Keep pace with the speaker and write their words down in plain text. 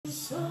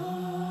so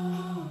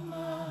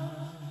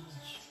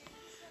much.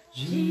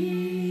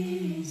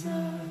 Jesus,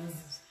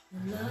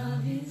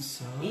 love you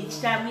so much. Each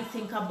time we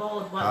think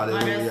about what God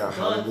has done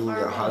for us.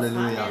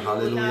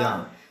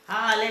 Hallelujah.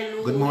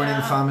 Hallelujah. Good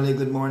morning, family.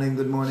 Good morning,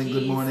 good morning,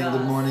 good morning,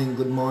 good morning,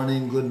 good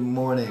morning, good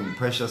morning.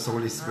 Precious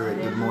Holy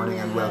Spirit, good morning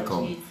and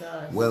welcome.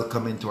 Jesus.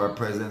 Welcome into our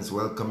presence.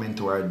 Welcome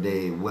into our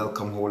day.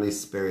 Welcome, Holy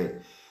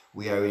Spirit.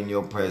 We are in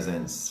your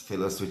presence.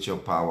 Fill us with your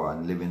power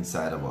and live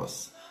inside of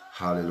us.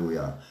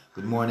 Hallelujah.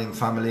 Good morning,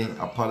 family.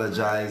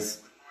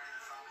 Apologize.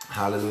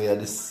 Hallelujah.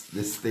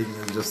 This thing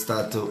will just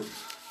start to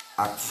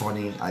act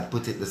funny. I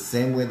put it the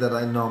same way that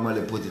I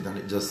normally put it, and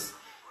it just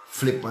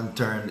flip and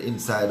turn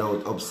inside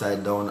out,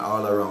 upside down,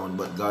 all around.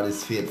 But God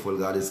is faithful,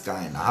 God is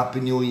kind. Happy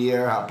New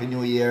Year, Happy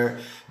New Year.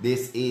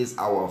 This is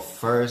our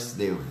first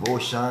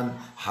devotion.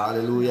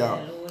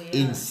 Hallelujah.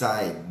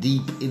 Inside,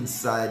 deep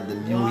inside the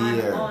new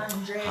year.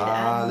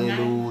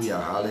 Hallelujah,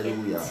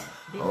 hallelujah.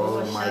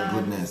 Oh my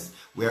goodness.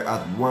 We're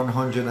at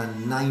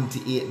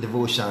 198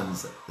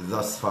 devotions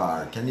thus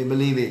far. Can you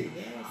believe it?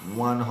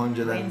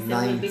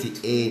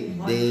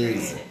 198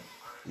 days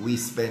we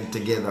spent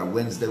together.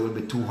 Wednesday will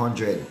be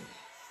 200.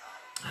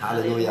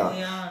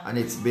 Hallelujah. And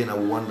it's been a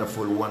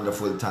wonderful,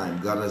 wonderful time.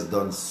 God has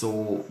done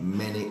so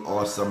many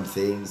awesome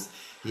things.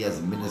 He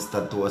has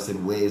ministered to us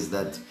in ways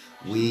that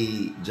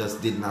we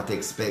just did not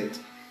expect.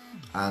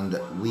 And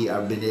we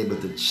have been able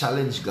to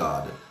challenge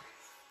God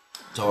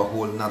to a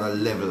whole nother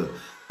level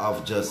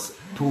of just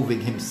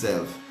proving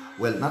himself.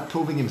 Well, not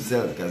proving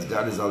himself, because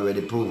God is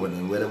already proven,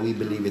 and whether we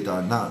believe it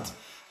or not,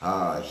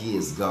 he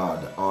is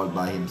God all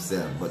by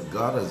himself. But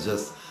God has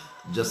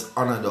just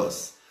honored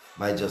us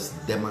by just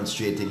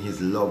demonstrating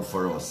his love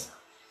for us.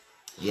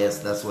 Yes,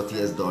 that's what he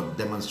has done,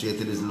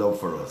 demonstrated his love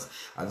for us.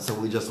 And so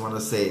we just want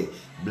to say,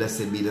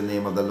 blessed be the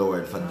name of the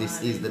Lord, for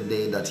this is the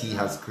day that he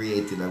has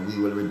created, and we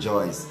will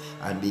rejoice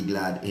and be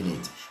glad in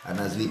it. And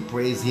as we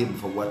praise him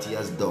for what he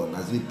has done,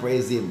 as we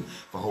praise him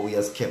for how he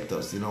has kept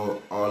us, you know,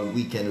 all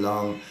weekend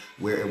long,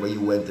 wherever you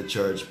went to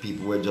church,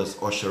 people were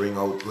just ushering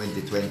out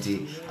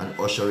 2020 and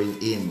ushering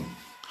in,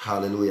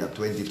 hallelujah,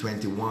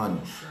 2021,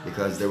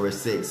 because they were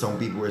saying, some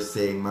people were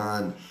saying,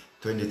 man,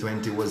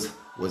 2020 was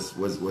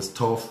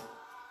tough.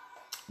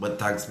 But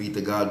thanks be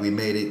to God, we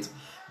made it.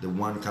 The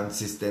one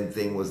consistent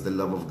thing was the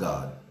love of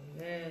God.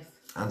 Yes.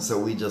 And so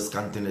we just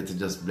continue to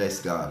just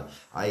bless God.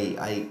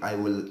 I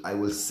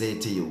will say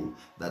to you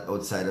that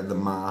outside of the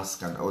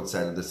mask and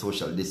outside of the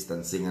social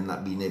distancing and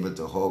not being able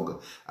to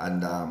hug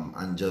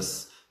and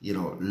just, you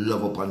know,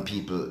 love upon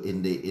people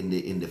in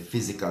the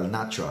physical,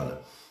 natural,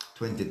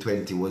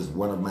 2020 was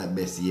one of my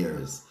best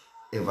years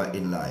ever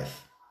in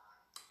life.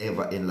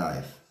 Ever in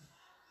life.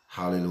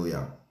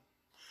 Hallelujah.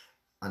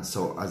 And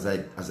so as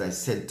I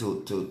said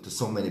to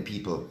so many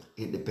people,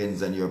 it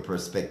depends on your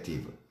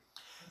perspective.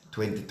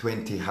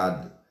 2020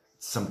 had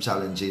some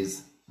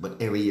challenges,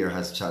 but every year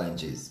has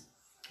challenges.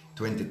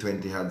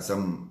 2020 had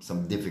some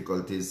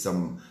difficulties,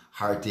 some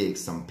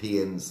heartaches, some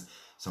pains,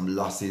 some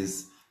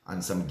losses,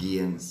 and some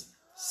gains.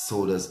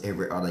 So does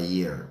every other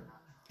year.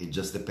 It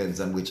just depends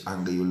on which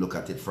angle you look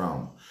at it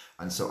from.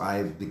 And so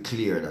I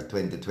declare that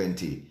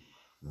 2020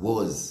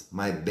 was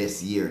my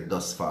best year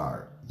thus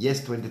far.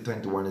 Yes,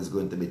 2021 is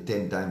going to be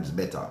 10 times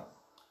better,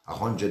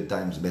 100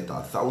 times better,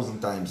 1,000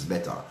 times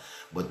better.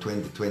 But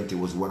 2020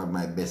 was one of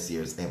my best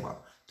years ever.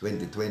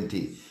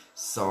 2020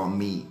 saw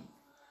me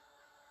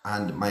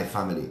and my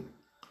family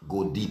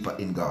go deeper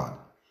in God,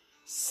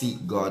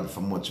 seek God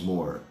for much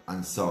more,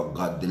 and saw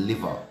God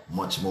deliver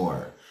much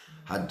more.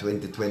 Had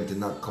 2020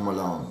 not come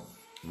along,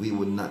 we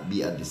would not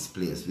be at this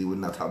place. We would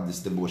not have this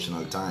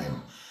devotional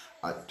time.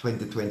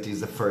 2020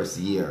 is the first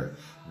year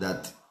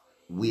that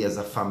we as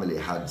a family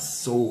had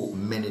so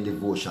many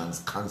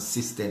devotions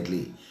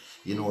consistently.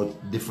 You know,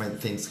 different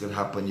things could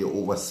happen. You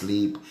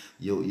oversleep,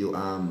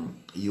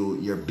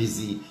 you're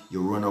busy,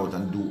 you run out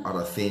and do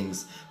other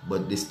things.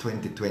 But this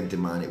 2020,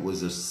 man, it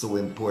was just so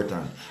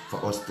important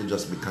for us to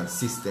just be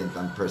consistent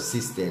and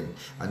persistent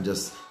and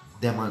just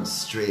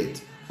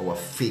demonstrate our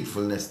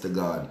faithfulness to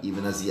God,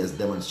 even as he has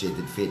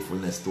demonstrated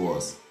faithfulness to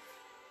us.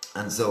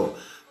 And so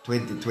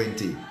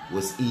 2020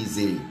 was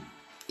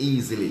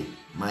easily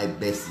my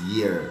best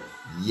year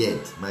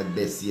yet, my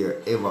best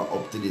year ever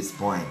up to this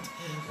point,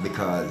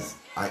 because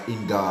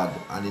in God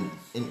and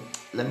in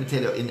let me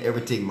tell you, in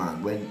everything,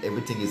 man, when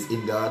everything is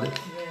in God,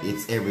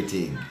 it's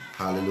everything.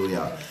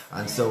 Hallelujah.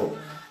 And so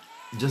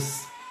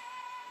just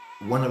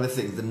one of the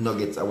things, the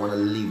nuggets I want to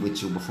leave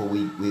with you before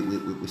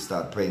we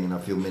start praying in a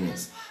few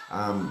minutes,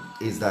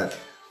 is that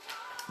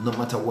no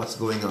matter what's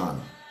going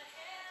on,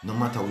 no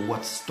matter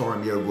what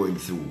storm you're going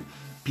through,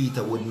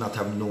 Peter would not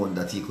have known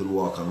that he could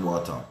walk on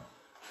water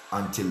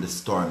until the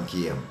storm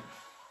came.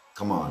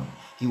 Come on.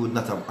 He would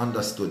not have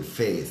understood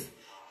faith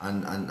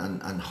and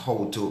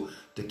how to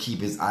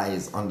keep his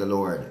eyes on the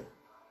Lord,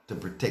 to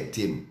protect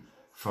him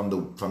from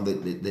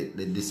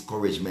the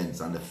discouragements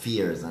and the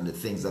fears and the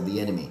things of the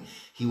enemy.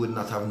 He would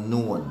not have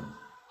known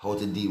how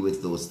to deal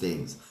with those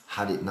things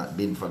had it not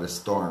been for the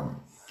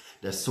storm.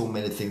 There's so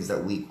many things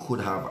that we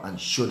could have and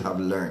should have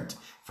learned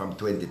from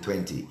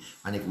 2020.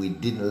 And if we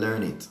didn't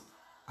learn it,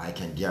 I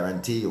can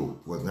guarantee you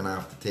we're going to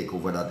have to take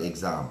over that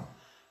exam.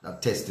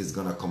 That test is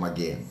going to come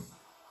again.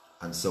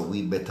 And so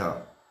we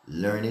better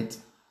learn it.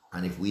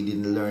 And if we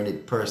didn't learn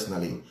it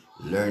personally,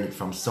 learn it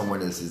from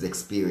someone else's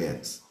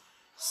experience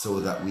so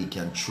that we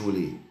can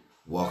truly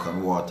walk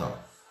on water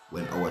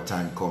when our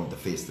time comes to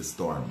face the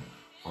storm.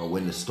 Or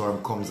when the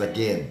storm comes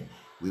again,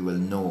 we will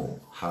know,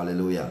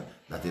 hallelujah,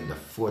 that in the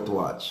fourth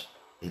watch,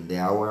 in the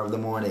hour of the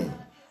morning,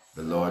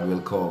 the Lord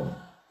will come.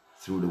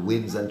 Through the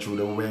winds and through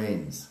the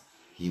rains,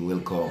 he will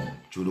come.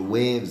 Through the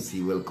waves,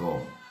 he will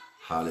come.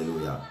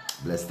 Hallelujah.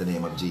 Bless the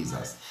name of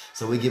Jesus.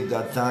 So we give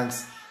God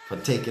thanks for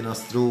taking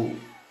us through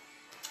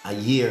a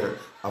year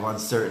of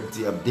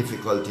uncertainty, of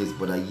difficulties,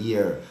 but a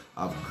year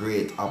of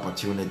great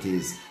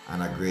opportunities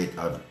and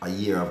a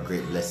year of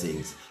great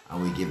blessings.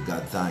 And we give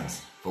God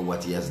thanks for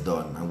what he has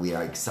done. And we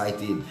are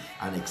excited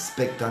and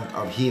expectant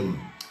of him.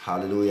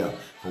 Hallelujah.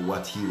 For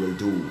what he will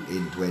do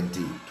in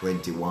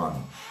 2021.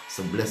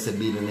 So blessed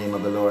be the name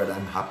of the Lord.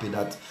 I'm happy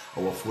that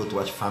our Fourth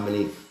Watch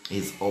family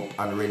is up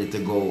and ready to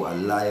go,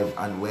 alive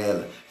and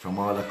well from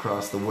all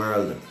across the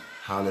world.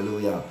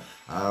 Hallelujah.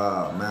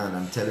 Man,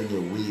 I'm telling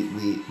you,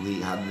 we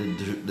had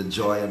the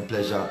joy and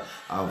pleasure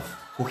of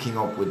hooking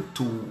up with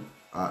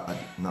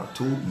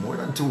more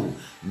than two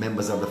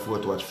members of the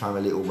Fourth Watch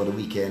family over the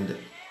weekend.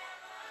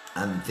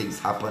 And things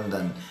happened,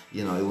 and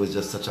you know, it was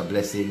just such a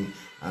blessing.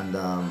 And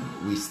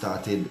we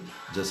started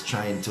just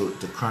trying to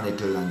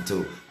chronicle and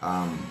to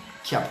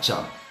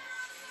capture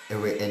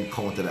every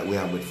encounter that we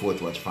have with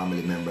Fourth Watch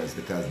family members,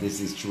 because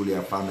this is truly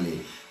a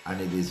family, and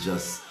it is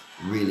just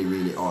really,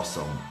 really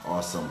awesome,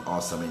 awesome,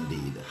 awesome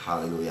indeed.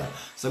 Hallelujah.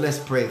 So let's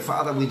pray.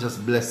 Father, we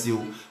just bless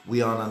you.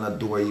 We honor and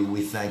adore you.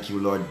 We thank you,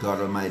 Lord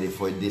God Almighty,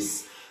 for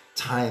this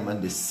time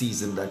and this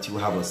season that you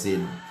have us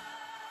in.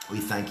 We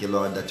thank you,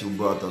 Lord, that you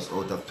brought us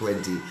out of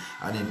 20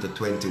 and into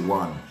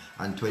 21.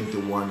 And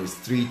 21 is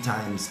 3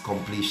 times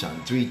completion,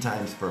 3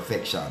 times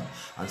perfection.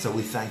 And so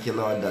we thank you,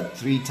 Lord, that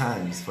 3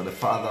 times for the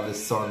Father, the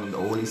Son, and the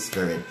Holy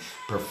Spirit,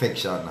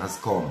 perfection has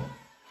come.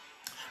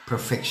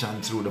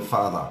 Perfection through the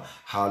Father,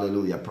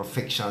 hallelujah.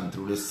 Perfection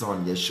through the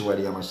Son, Yeshua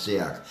the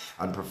Mashiach,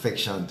 and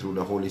perfection through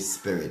the Holy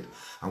Spirit.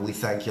 And we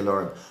thank you,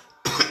 Lord,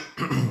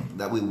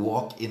 that we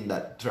walk in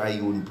that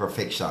triune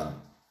perfection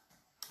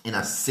in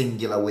a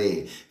singular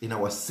way, in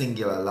our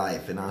singular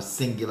life, in our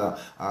singular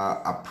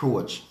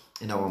approach,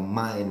 in our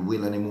mind,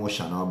 will, and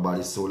emotion, our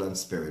body, soul, and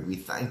spirit. We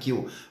thank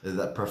you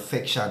that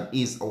perfection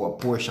is our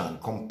portion,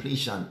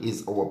 completion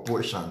is our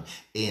portion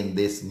in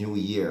this new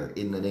year,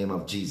 in the name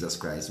of Jesus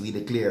Christ. We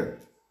declare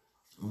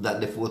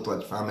that the Fourth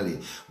Watch family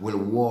will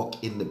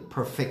walk in the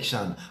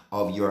perfection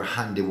of your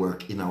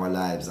handiwork in our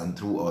lives and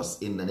through us,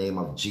 in the name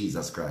of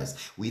Jesus Christ.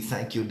 We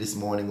thank you this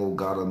morning, oh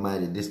God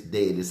Almighty, this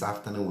day, this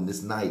afternoon,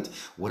 this night,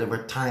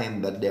 whatever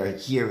time that they're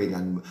hearing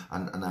and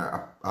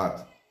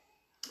are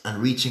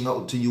reaching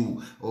out to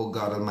you, oh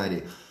God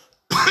Almighty.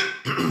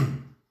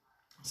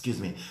 Excuse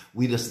me.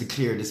 We just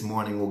declare this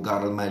morning, oh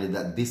God Almighty,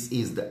 that this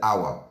is the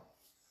hour.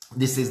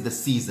 This is the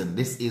season.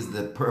 This is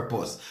the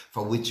purpose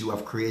for which you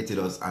have created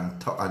us. And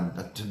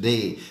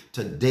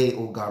today,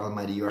 oh God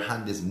Almighty, your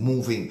hand is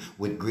moving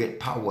with great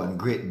power and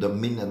great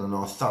dominion and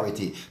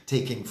authority,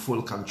 taking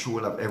full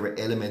control of every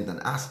element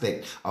and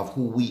aspect of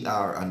who we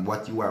are and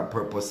what you are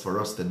purpose for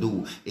us to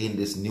do in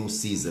this new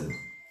season.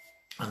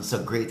 And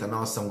so great and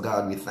awesome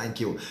God, we thank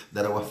you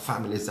that our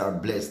families are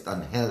blessed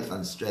and health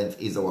and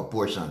strength is our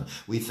portion.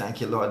 We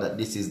thank you, Lord, that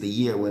this is the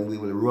year when we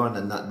will run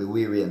and not be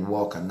weary and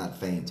walk and not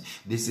faint.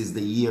 This is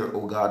the year,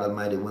 oh God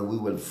Almighty, when we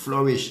will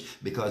flourish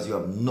because you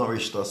have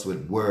nourished us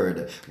with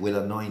word, with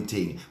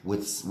anointing,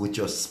 with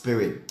your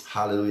spirit,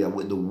 hallelujah,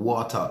 with the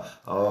water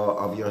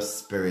of your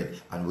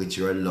spirit and with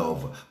your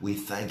love. We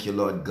thank you,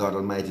 Lord God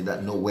Almighty,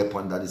 that no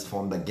weapon that is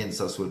formed against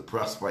us will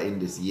prosper in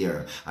this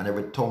year, and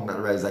every tongue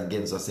that rises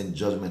against us in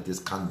judgment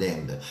is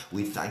condemned.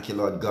 We thank you,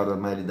 Lord God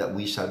Almighty, that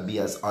we shall be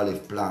as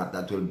olive plant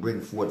that will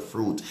bring forth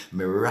fruit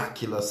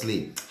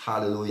miraculously,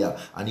 hallelujah,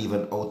 and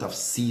even out of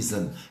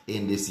season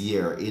in this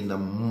year, in the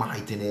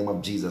mighty name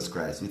of Jesus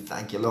Christ. We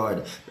thank you,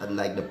 Lord, that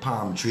like the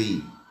palm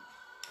tree,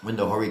 when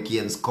the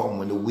hurricanes come,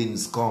 when the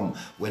winds come,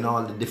 when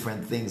all the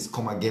different things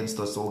come against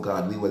us, oh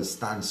God, we will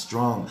stand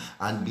strong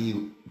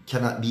and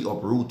cannot be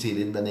uprooted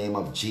in the name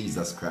of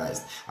Jesus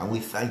Christ. And we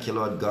thank you,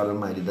 Lord God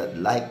Almighty, that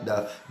like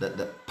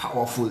the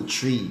powerful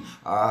tree,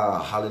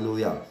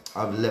 hallelujah,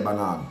 of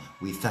Lebanon,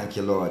 we thank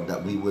you, Lord,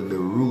 that we will be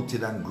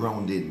rooted and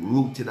grounded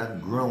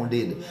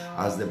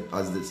as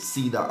the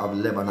cedar of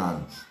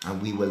Lebanon,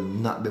 and we will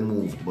not be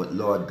moved. But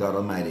Lord God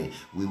Almighty,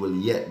 we will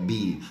yet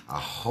be a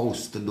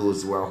house to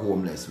those who are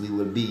homeless. We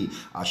will be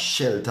a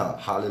shelter,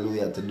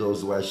 hallelujah, to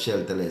those who are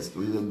shelterless.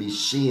 We will be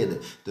shade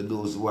to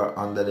those who are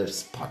under the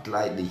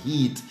spotlight, the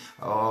heat.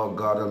 Oh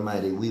God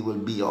Almighty, we will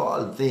be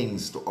all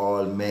things to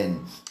all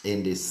men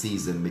in this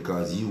season,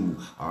 because you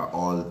are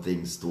all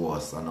things to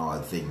us and all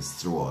things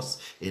through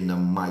us, in the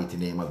mighty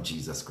name of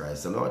Jesus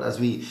Christ. So Lord, as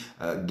we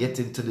get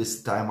into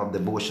this time of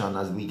devotion,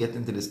 as we get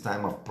into this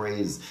time of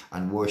praise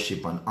and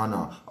worship and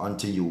honor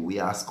unto you, we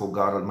ask, oh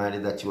God Almighty,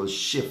 that you will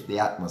shift the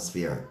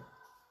atmosphere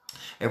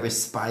every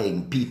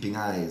spying, peeping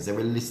eyes,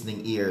 every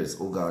listening ears,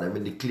 oh God, every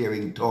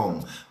declaring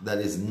tongue that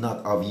is not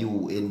of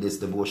you in this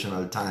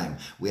devotional time.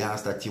 We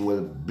ask that you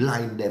will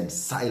blind them,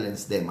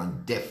 silence them,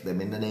 and deaf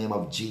them in the name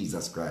of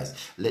Jesus Christ.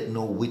 Let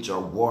no witch or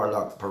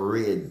warlock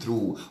parade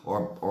through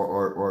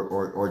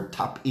or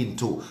tap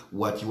into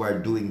what you are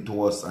doing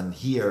to us and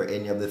hear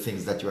any of the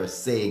things that you are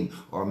saying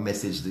or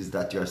messages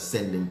that you are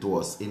sending to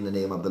us in the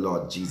name of the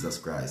Lord Jesus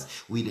Christ.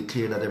 We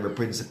declare that every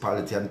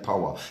principality and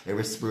power,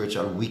 every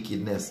spiritual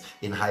wickedness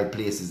in high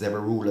places,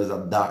 every rulers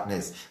of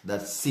darkness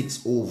that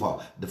sits over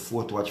the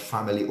Fourth Watch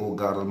family, oh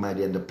God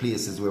Almighty, and the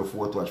places where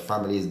Fourth Watch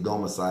family is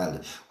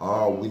domiciled,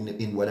 or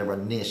in whatever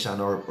nation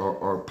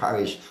or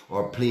parish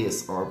or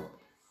place or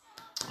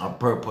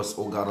purpose,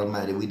 oh God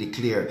Almighty, we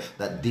declare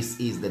that this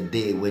is the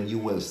day when you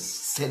will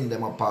send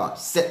them apart,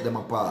 set them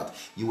apart.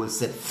 You will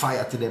set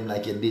fire to them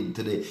like you did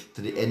to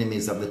the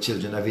enemies of the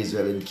children of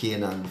Israel in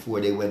Canaan before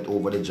they went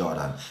over the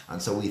Jordan.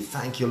 And so we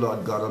thank you,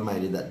 Lord God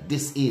Almighty, that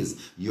this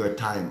is your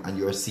time and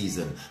your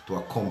season to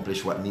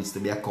accomplish what needs to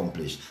be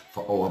accomplished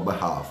for our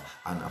behalf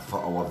and for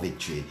our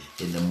victory,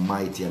 in the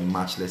mighty and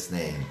matchless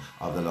name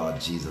of the Lord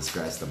Jesus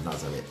Christ of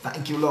Nazareth.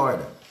 Thank you,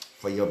 Lord,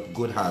 for your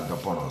good hand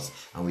upon us,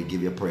 and we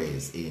give you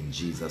praise in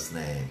Jesus'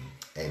 name.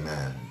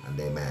 Amen and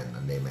amen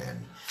and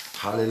amen.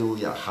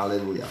 Hallelujah,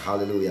 hallelujah,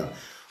 hallelujah.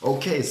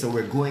 Okay, so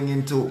we're going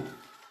into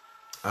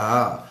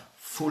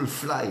full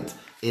flight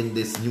in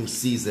this new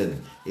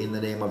season in the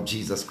name of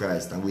Jesus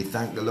Christ, and we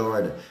thank the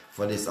Lord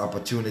for this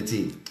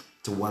opportunity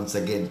to once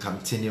again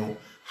continue.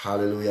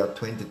 Hallelujah.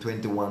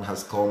 2021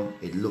 has come.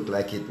 It looked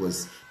like it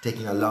was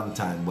taking a long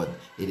time, but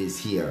it is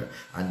here.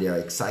 And there are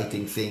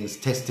exciting things,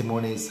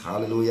 testimonies.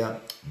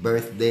 Hallelujah.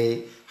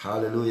 Birthday.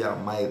 Hallelujah.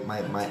 My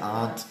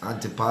aunt,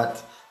 Auntie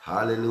Pat.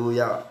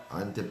 Hallelujah.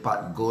 Auntie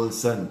Pat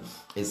Goldson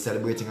is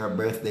celebrating her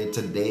birthday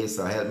today.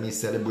 So help me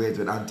celebrate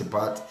with Auntie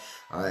Pat.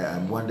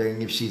 I'm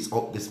wondering if she's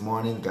up this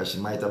morning, because she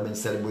might have been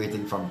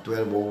celebrating from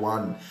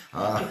 12:01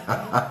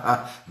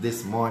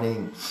 this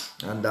morning.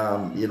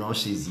 And, you know,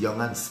 she's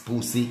young and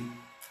spooky.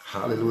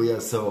 Hallelujah.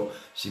 So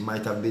she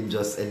might have been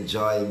just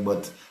enjoying,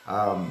 but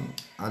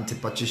Auntie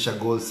Patricia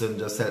Goldson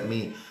just helped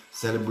me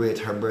celebrate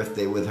her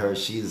birthday with her.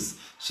 She's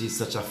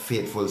such a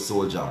faithful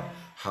soldier.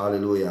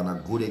 Hallelujah. And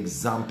a good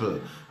example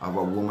of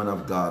a woman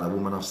of God, a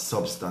woman of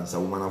substance, a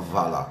woman of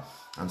valor.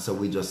 And so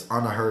we just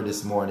honor her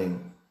this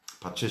morning.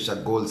 Patricia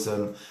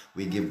Goldson,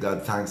 we give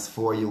God thanks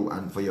for you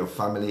and for your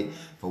family,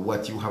 for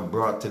what you have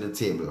brought to the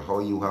table, how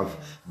you have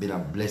been a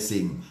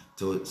blessing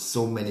to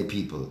so many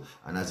people.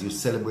 And as you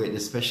celebrate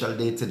this special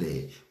day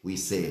today, we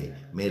say,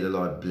 may the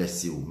Lord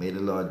bless you, may the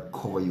Lord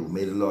cover you,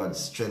 may the Lord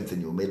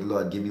strengthen you, may the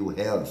Lord give you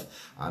health,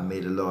 and may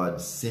the Lord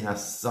sing a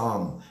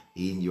song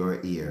in your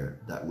ear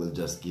that will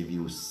just give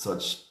you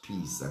such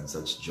peace and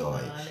such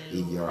joy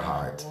in your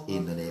heart,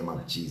 in the name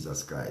of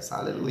Jesus Christ.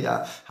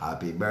 Hallelujah.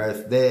 Happy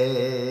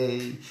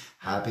birthday,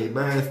 happy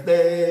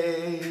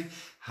birthday,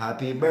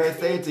 happy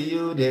birthday to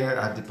you, dear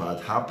Auntie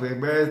Pat. Happy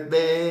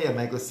birthday. And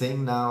I go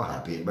sing now.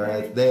 Happy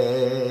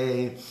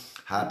birthday,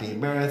 happy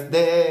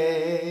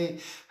birthday,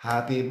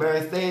 happy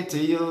birthday to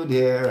you,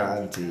 dear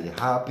Auntie.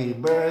 Happy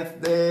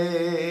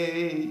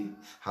birthday.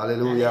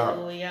 Hallelujah.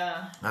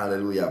 Hallelujah.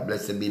 Hallelujah.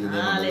 Blessed be the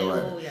name of the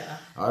Lord.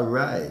 All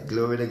right.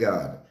 Glory to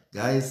God.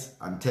 Guys,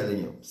 I'm telling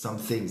you, some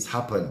things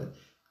happened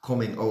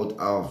coming out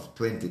of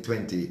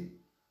 2020.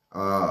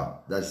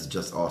 That's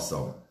just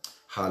awesome.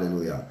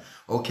 Hallelujah.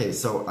 Okay,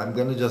 so I'm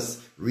going to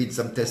just read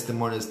some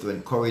testimonies to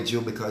encourage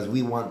you, because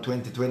we want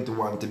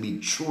 2021 to be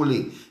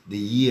truly the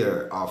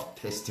year of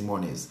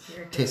testimonies.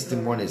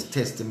 Testimonies.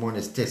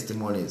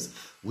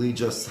 We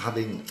just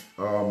having,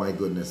 oh my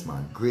goodness,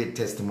 man, great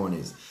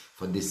testimonies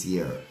for this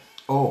year.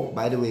 Oh,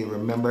 by the way,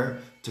 remember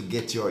to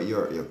get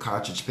your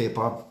cartridge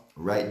paper.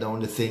 Write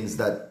down the things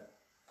that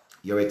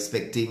you're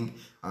expecting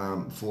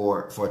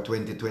for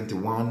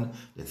 2021,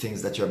 the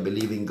things that you're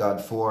believing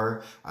God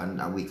for,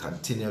 and we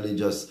continually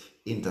just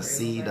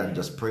intercede and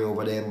just pray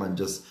over them and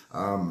just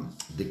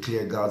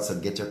declare God. So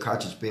get your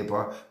cartridge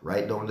paper,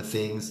 write down the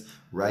things,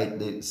 write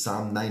the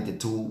Psalm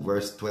 92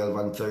 verse 12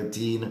 and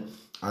 13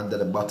 under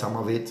the bottom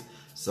of it.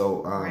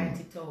 So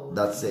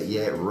that's it.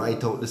 Yeah,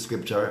 write out the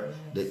scripture,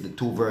 the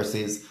two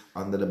verses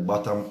under the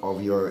bottom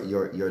of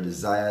your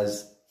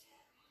desires.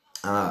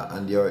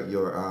 And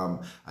your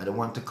I don't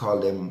want to call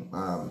them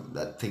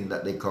that thing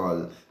that they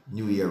call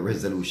New Year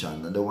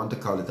resolution. I don't want to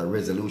call it a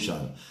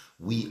resolution.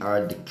 We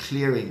are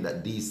declaring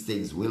that these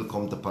things will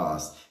come to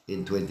pass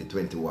in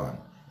 2021.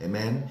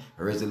 Amen.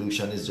 A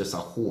resolution is just a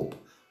hope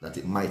that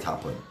it might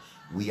happen.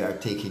 We are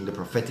taking the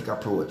prophetic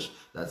approach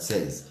that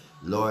says,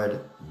 Lord,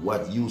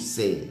 what you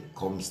say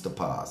comes to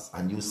pass.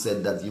 And you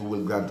said that you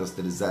will grant us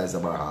the desires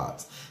of our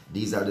hearts.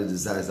 These are the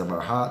desires of our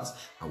hearts,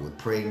 and we're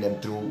praying them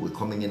through. We're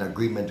coming in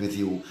agreement with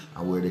you,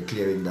 and we're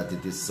declaring that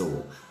it is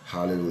so.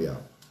 Hallelujah.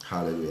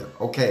 Hallelujah.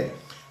 Okay,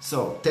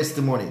 so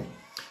testimony.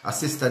 A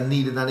sister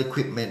needed an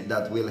equipment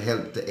that will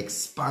help to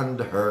expand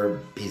her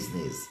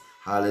business.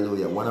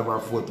 Hallelujah. One of our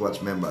Fourth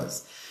Watch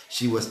members.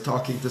 She was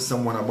talking to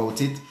someone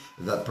about it.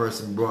 That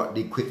person brought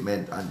the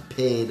equipment and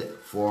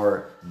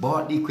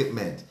bought the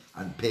equipment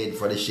and paid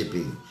for the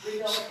shipping.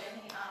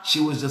 She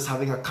was just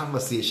having a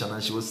conversation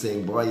and she was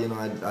saying, boy, you know,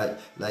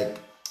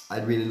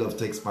 I'd really love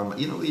to expand.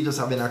 You know, you're just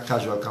having a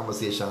casual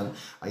conversation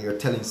and you're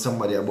telling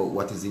somebody about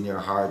what is in your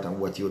heart and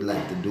what you would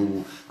like to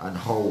do and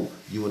how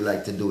you would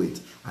like to do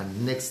it.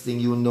 And next thing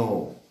you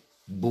know,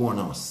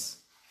 bonus.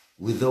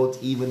 Without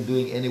even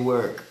doing any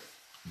work,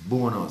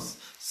 bonus.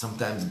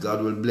 Sometimes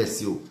God will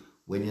bless you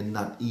when you're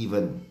not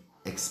even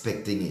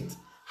expecting it.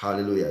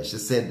 Hallelujah. She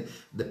said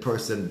the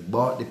person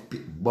bought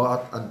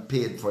and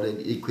paid for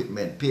the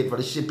equipment, paid for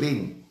the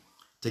shipping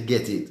to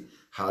get it.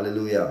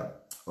 Hallelujah.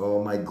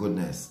 Oh my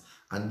goodness.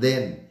 And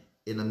then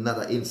in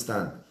another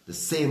instant, the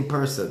same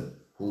person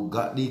who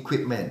got the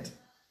equipment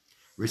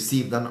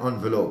received an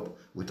envelope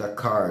with a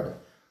card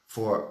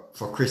for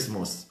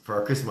Christmas,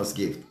 for a Christmas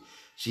gift.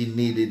 She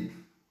needed,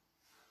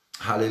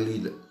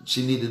 hallelujah,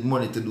 she needed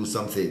money to do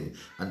something,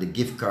 and the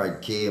gift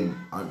card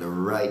came at the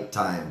right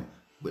time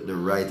with the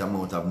right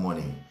amount of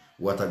money.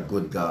 What a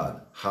good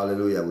God.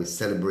 Hallelujah. We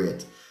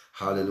celebrate.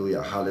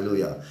 Hallelujah.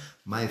 Hallelujah.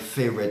 My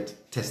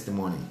favorite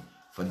testimony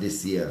for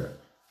this year,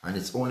 and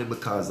it's only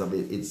because of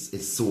it,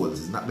 it's souls.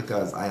 It's not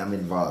because I am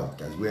involved,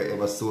 because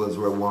wherever souls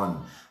were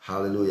won,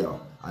 hallelujah,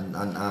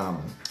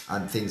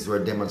 and things were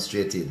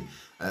demonstrated,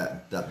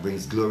 that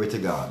brings glory to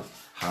God.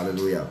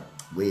 Hallelujah.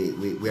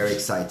 We are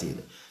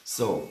excited.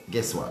 So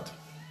guess what?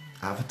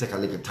 I have to take a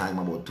little time,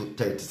 about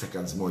 30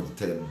 seconds more, to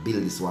tell you,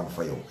 build this one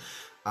for you.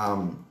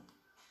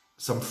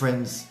 Some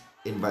friends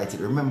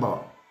invited. Remember,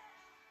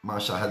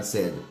 Marsha had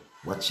said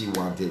what she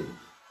wanted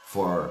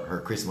for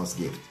her Christmas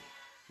gift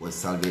was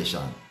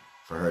salvation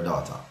for her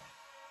daughter.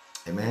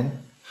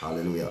 Amen.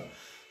 Hallelujah.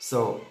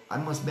 So I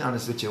must be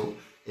honest with you,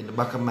 in the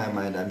back of my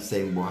mind I'm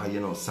saying, boy, you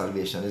know,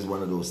 salvation is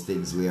one of those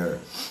things where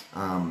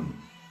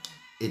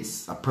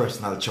it's a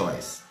personal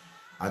choice,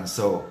 and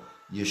so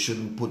you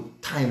shouldn't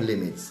put time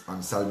limits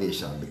on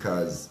salvation,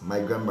 because my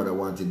grandmother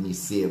wanted me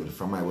saved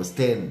from I was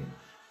 10,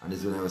 and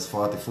it's when I was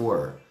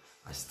 44.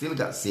 I still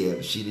got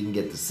saved. She didn't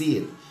get to see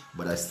it,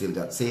 but I still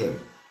got saved.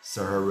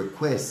 So her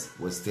request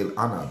was still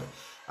honored.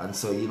 And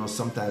so, you know,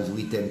 sometimes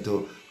we tend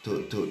to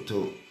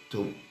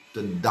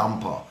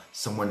damper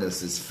someone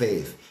else's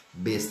faith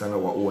based on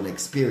our own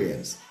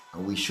experience,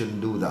 and we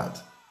shouldn't do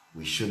that.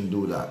 We shouldn't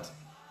do that.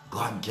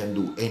 God can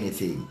do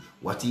anything.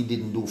 What he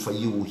didn't do for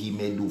you, he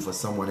may do for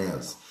someone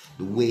else.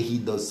 The way he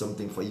does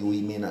something for you,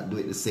 he may not do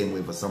it the same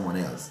way for someone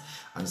else.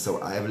 And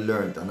so I have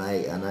learned, and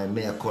I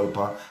mea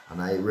culpa,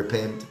 and I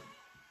repent,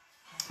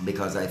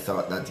 because I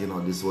thought that, you know,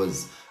 this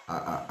was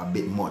a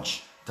bit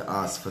much to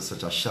ask for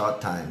such a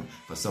short time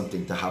for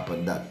something to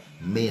happen that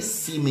may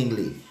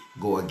seemingly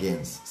go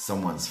against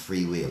someone's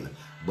free will.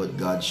 But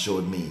God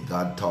showed me,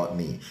 God taught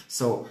me.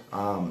 So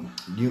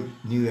New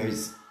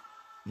Year's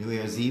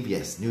Eve,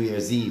 yes, New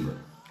Year's Eve.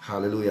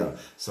 Hallelujah.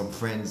 Some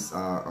friends,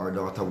 our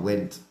daughter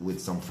went with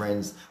some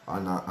friends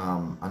on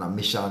a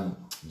mission,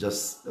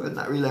 just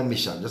not really a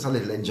mission, just a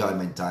little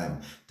enjoyment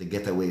time to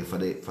get away for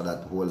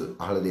that whole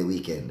holiday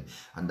weekend.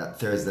 And that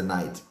Thursday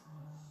night,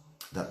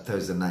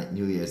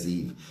 New Year's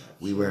Eve,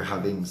 we were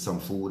having some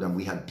food, and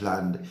we had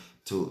planned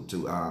to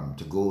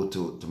go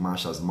to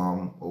Marsha's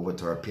mom over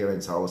to her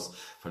parents' house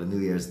for the New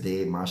Year's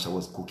Day. Marsha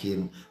was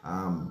cooking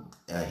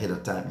ahead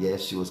of time.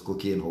 Yes, she was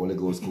cooking, Holy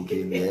Ghost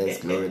cooking.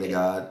 Yes, glory to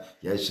God.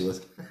 Yes, she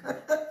was.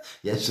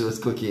 Yes, she was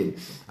cooking,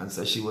 and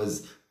so she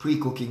was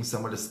pre-cooking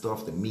some of the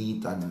stuff, the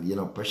meat, and, you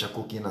know, pressure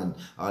cooking and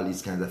all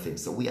these kinds of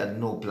things. So we had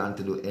no plan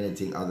to do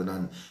anything other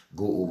than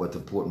go over to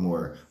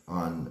Portmore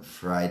on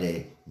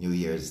Friday, New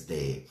Year's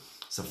Day.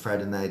 So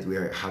Friday night we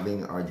are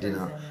having our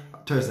dinner.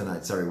 Thursday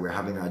night, sorry, we're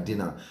having our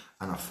dinner,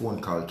 and a phone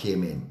call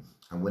came in.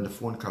 And when the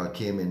phone call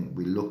came in,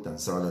 we looked and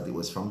saw that it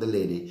was from the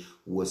lady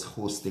who was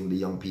hosting the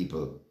young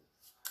people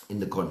in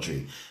the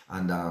country.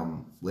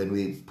 And when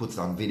we put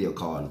on video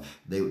call,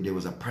 there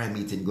was a prayer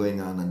meeting going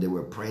on, and they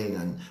were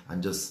praying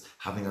and just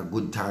having a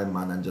good time,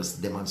 man, and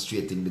just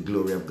demonstrating the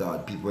glory of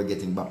God. People were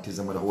getting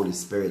baptism with the Holy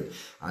Spirit,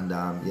 and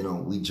you know,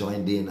 we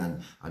joined in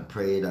and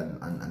prayed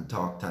and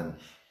talked, and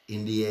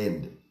in the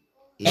end,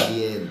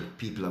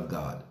 people of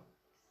God,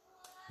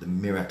 the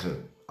miracle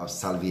of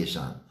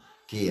salvation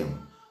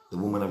came. The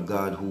woman of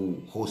God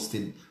who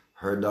hosted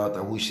her daughter,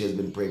 who she has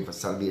been praying for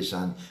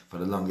salvation for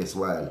the longest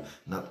while,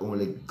 not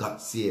only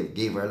got saved,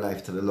 gave her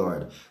life to the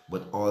Lord,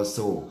 but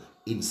also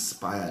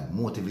inspired,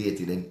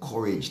 motivated,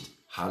 encouraged,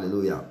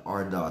 hallelujah,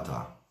 our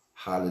daughter,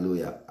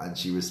 hallelujah, and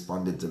she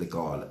responded to the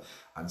call.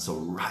 And so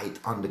right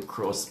on the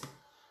cusp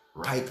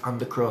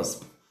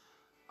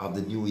of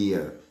the new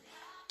year,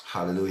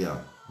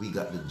 hallelujah, we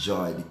got the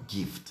joy, the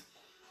gift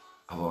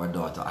of our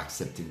daughter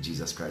accepting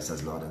Jesus Christ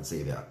as Lord and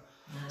Savior.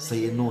 So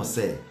you know,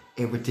 say,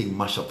 everything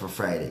mash up for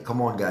Friday.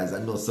 Come on, guys. I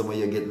know some of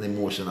you are getting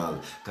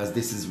emotional, because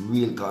this is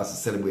real cause of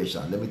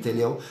celebration. Let me tell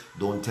you,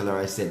 don't tell her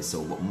I said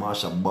so, but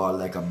Marsha bawled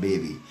like a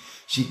baby.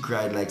 She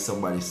cried like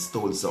somebody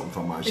stole something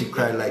from her. She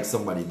cried like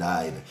somebody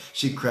died.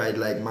 She cried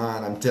like,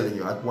 man, I'm telling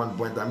you, at one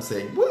point I'm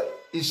saying, what?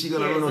 Is she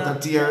going to run out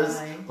of tears?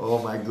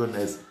 Oh my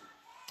goodness.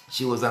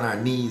 She was on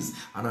her knees,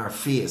 on her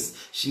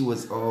face. She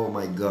was, oh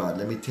my God.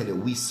 Let me tell you,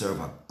 we serve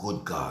a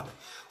good God.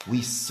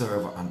 We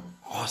serve an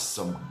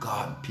awesome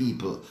God,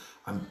 people.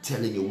 I'm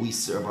telling you, we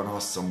serve an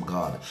awesome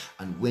God.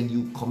 And when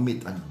you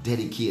commit and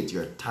dedicate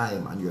your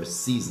time and your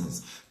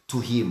seasons to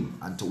Him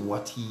and to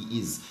what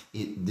He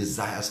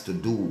desires to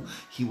do,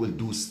 He will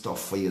do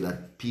stuff for you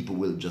that people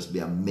will just be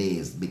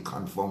amazed, be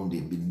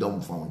confounded, be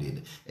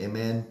dumbfounded.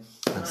 Amen.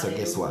 And so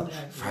guess what?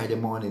 Friday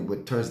morning,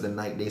 with Thursday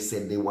night, they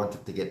said they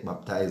wanted to get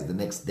baptized the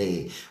next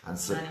day. And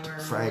so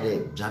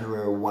Friday,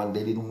 January 1,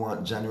 they didn't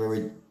want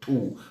January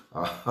 2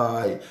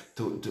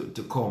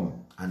 to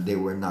come. And they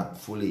were not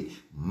fully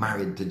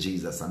married to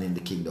Jesus and in the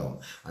kingdom.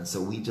 And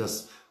so we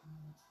just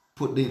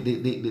put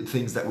the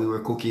things that we were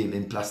cooking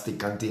in plastic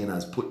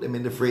containers, put them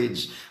in the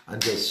fridge, and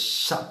just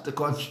shut the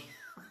country.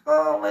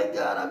 Oh my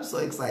God, I'm so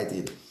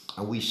excited.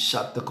 And we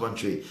shut the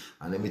country.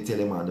 And let me tell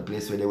you, man, the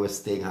place where they were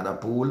staying had a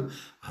pool.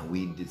 And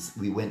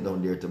we went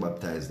down there to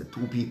baptize the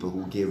 2 people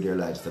who gave their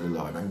lives to the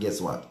Lord. And guess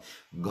what?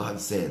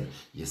 God said,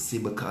 you see,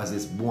 because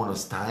it's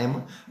bonus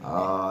time,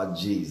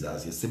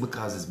 Jesus, you see,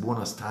 because it's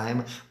bonus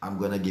time, I'm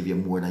going to give you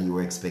more than you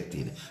were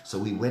expecting. So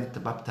we went to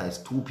baptize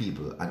 2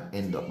 people and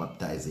end up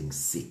baptizing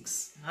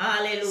 6.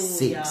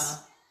 Hallelujah.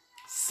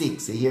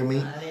 6, you hear me?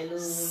 Hallelujah.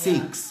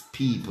 6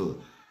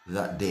 people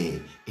that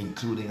day,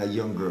 including a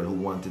young girl who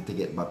wanted to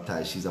get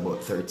baptized. She's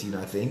about 13,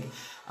 I think.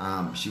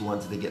 She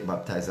wanted to get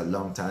baptized a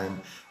long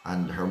time,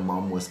 and her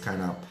mom was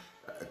kind of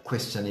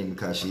questioning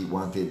because she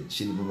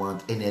didn't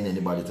want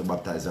anybody to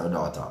baptize her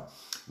daughter.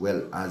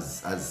 Well,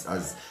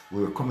 as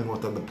we were coming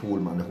out of the pool,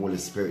 man, the Holy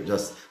Spirit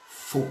just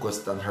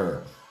focused on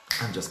her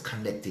and just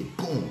connected,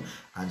 boom,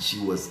 and she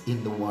was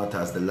in the water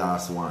as the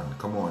last one.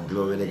 Come on,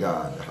 glory to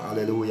God,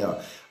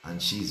 hallelujah. And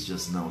she's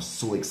just now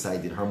so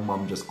excited. Her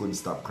mom just couldn't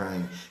stop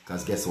crying,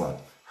 because guess what?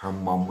 Her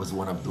mom was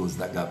one of those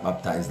that got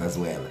baptized as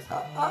well.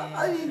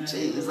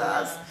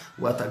 Jesus,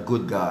 what a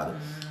good God.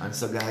 And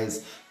so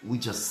guys, we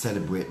just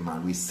celebrate,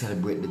 man. We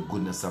celebrate the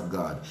goodness of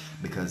God,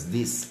 because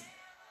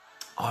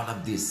all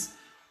of this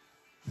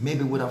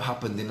maybe would have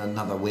happened in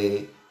another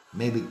way.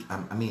 Maybe,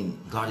 I mean,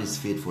 God is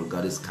faithful,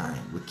 God is kind.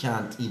 We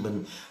can't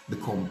even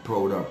become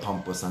proud or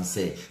pompous and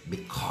say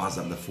because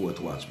of the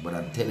 4th watch. But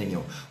I'm telling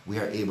you, we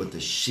are able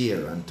to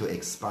share and to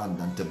expand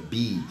and to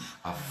be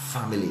a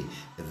family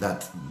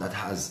that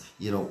has,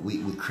 you know,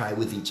 we cry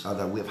with each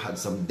other. We've had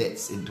some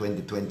deaths in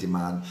 2020,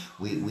 man.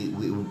 We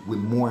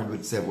mourned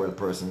with several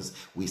persons.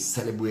 We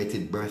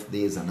celebrated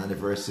birthdays and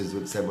anniversaries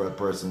with several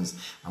persons.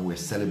 And we're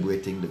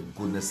celebrating the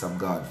goodness of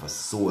God for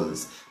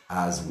souls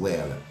as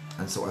well.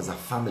 And so as a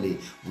family,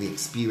 we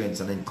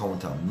experience and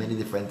encounter many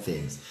different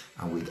things,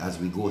 and as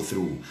we go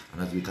through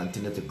and as we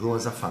continue to grow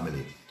as a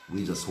family,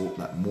 we just hope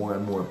that more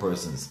and more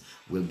persons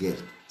will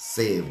get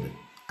saved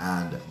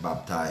and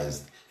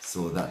baptized,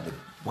 so that the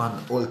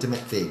one ultimate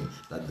thing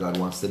that God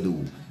wants to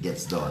do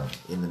gets done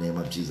in the name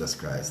of Jesus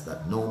Christ,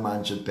 that no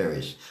man should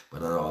perish,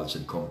 but that all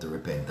should come to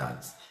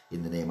repentance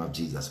in the name of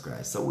Jesus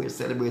Christ. So we're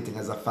celebrating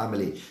as a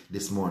family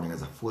this morning,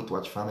 as a 4th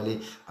watch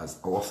family, as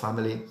our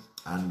family,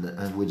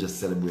 and we're just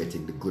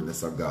celebrating the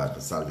goodness of God for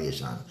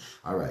salvation.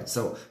 All right,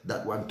 so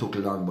that one took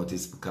long, but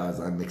it's because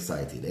I'm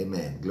excited.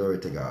 Amen. Glory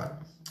to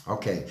God.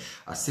 Okay,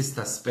 a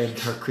sister spent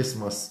her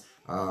Christmas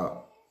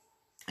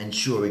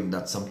ensuring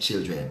that some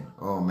children,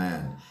 oh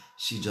man,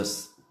 she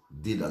just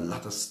did a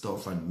lot of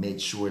stuff and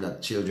made sure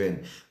that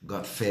children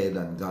got fed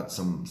and got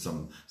some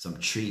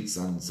treats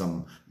and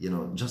some, you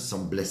know, just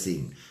some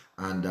blessing.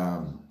 And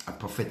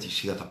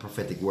she got a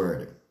prophetic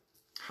word.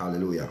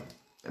 Hallelujah.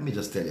 Let me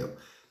just tell you,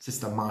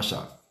 Sister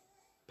Marsha,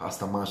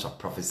 Pastor Marsha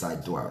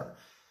prophesied to her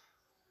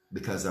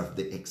because of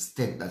the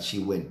extent that she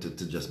went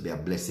to just be a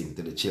blessing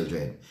to the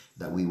children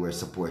that we were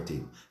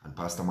supporting. And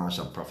Pastor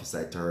Marsha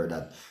prophesied to her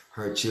that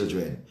her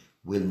children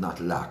will not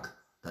lack,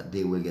 that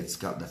they will get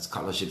that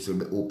scholarships will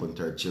be open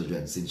to her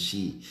children, since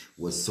she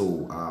was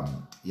so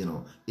you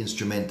know,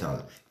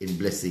 instrumental in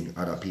blessing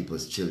other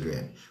people's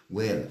children.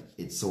 Well,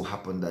 it so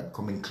happened that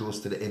coming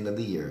close to the end of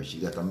the year, she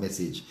got a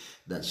message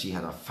that she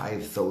had a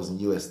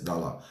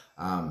 $5,000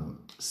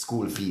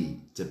 school fee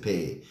to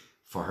pay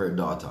for her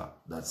daughter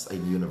that's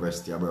in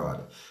university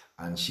abroad.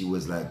 And she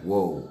was like,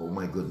 whoa, oh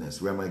my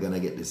goodness, where am I going to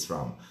get this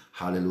from?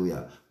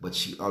 Hallelujah. But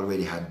she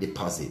already had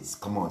deposits.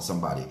 Come on,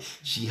 somebody.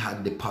 She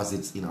had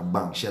deposits in a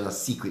bank. She had a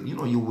secret. You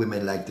know, you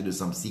women like to do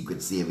some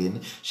secret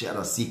saving. She had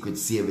a secret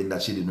saving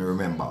that she didn't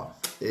remember.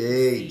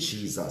 Hey,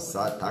 Jesus.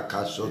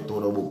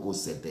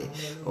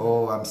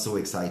 Oh, I'm so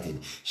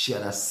excited. She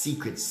had a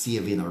secret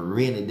saving, a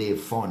rainy day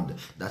fund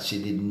that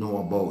she didn't know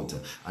about.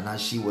 And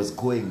as she was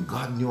going,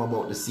 God knew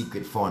about the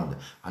secret fund.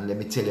 And let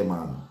me tell you,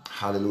 man,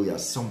 hallelujah,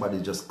 somebody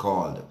just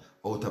called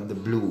out of the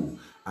blue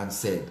and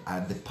said, I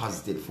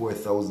deposited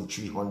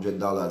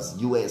 $4,300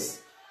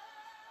 US.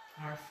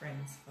 Our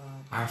friend's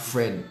father. Our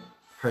friend,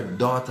 her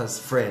daughter's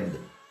friend,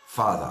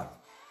 father.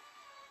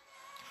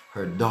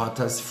 Her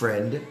daughter's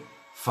friend,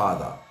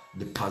 father,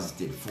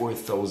 deposited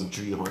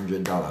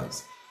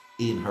 $4,300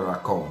 in her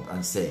account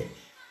and said,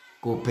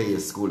 go pay your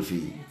school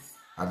fee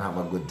and have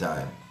a good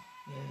time.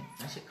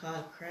 Yeah, I should call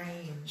it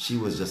crying. She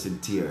was just in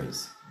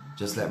tears.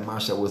 Just like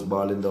Marsha was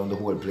bawling down the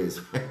whole place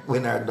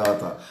when her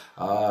daughter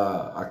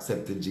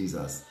accepted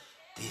Jesus.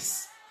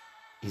 This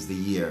is the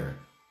year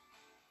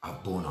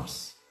of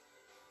bonus.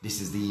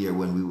 This is the year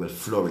when we will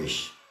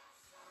flourish.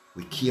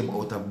 We came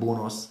out of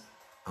bonus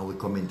and we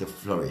come into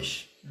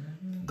flourish.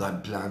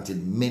 God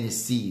planted many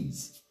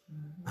seeds,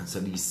 and so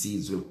these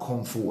seeds will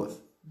come forth.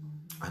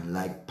 And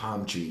like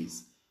palm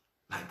trees,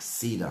 like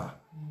cedar,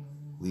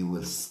 we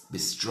will be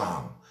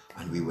strong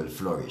and we will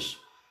flourish.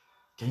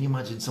 Can you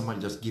imagine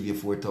somebody just give you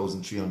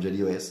 4,300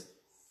 US?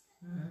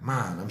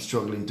 Man, I'm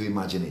struggling to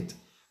imagine it.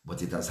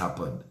 But it has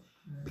happened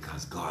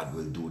because God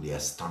will do the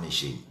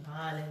astonishing.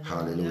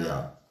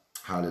 Hallelujah.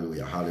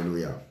 Hallelujah.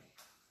 Hallelujah.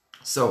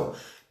 So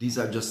these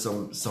are just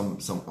some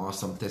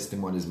awesome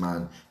testimonies,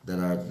 man, that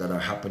are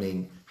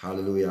happening.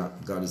 Hallelujah.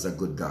 God is a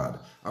good God.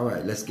 All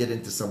right, let's get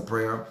into some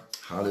prayer.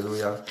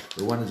 Hallelujah.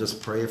 We want to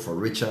just pray for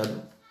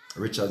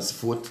Richard's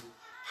foot.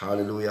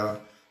 Hallelujah.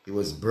 He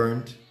was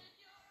burned.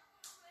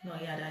 No,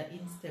 he had an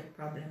instep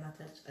problem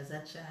as a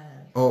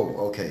child.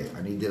 Oh, okay.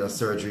 And he did a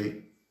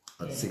surgery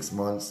at 6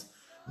 months.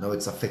 Now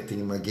it's affecting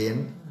him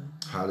again.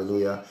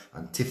 Hallelujah.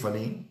 And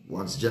Tiffany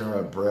wants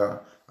general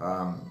prayer.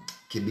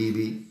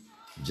 Kibibi,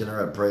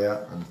 general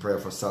prayer and prayer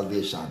for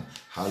salvation.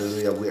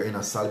 Hallelujah. We're in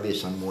a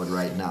salvation mode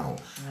right now.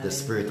 The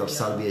spirit of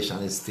salvation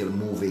is still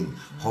moving,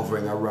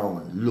 hovering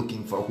around,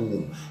 looking for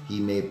whom he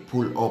may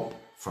pull up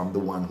from the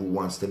one who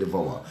wants to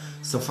devour.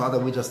 So Father,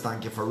 we just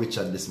thank you for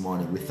Richard this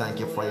morning. We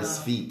thank you for his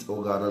feet,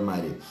 oh God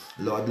Almighty.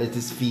 Lord, let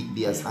his feet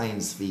be as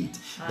hinds feet,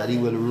 that he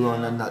will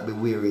run and not be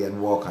weary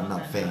and walk and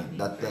not faint,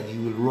 that he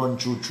will run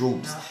through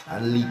troops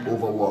and leap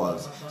over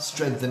walls.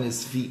 Strengthen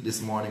his feet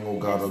this morning, oh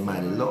God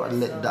Almighty. Lord,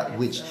 let that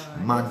which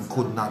man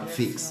could not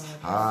fix,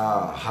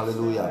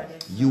 hallelujah,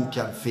 you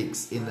can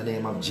fix in the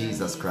name of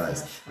Jesus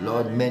Christ.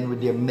 Lord, men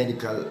with their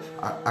medical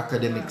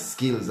academic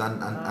skills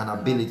and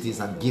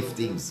abilities and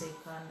giftings,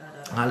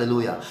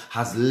 hallelujah,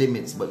 has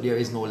limits, but there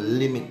is no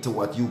limit to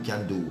what you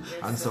can do.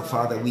 And so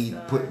Father, we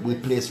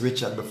place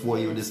Richard before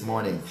you this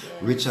morning.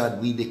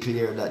 Richard, we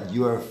declare that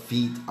your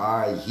feet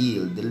are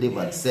healed,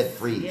 delivered, set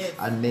free,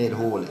 and made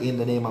whole in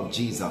the name of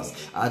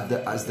Jesus.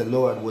 As the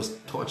Lord was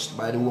touched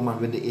by the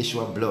woman with the issue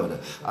of blood,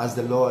 as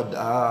the Lord,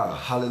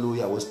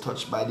 hallelujah, was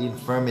touched by the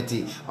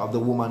infirmity of the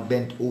woman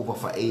bent over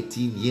for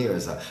 18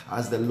 years,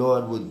 as the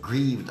Lord was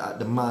grieved at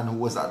the man who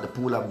was at the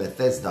pool of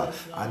Bethesda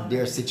and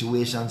their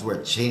situations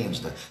were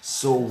changed,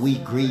 so we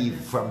grieve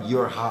from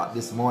your heart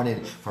this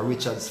morning for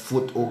Richard's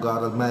foot, oh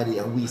God Almighty,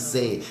 and we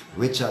say,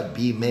 Richard,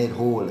 be made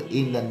whole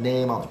in the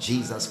name of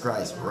Jesus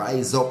Christ.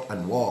 Rise up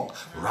and walk,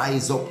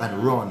 rise up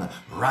and run,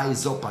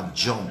 rise up and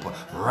jump,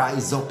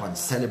 rise up and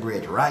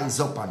celebrate, rise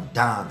up and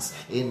dance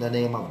in the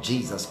name of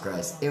Jesus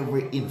Christ.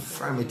 Every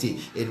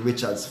infirmity in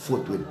Richard's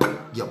foot, with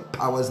your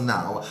powers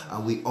now,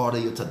 and we order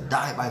you to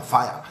die by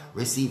fire.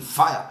 Receive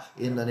fire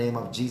in the name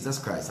of Jesus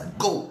Christ and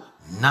go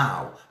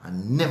now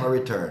and never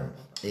return.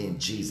 In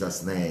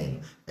Jesus' name,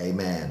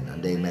 amen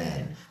and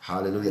amen.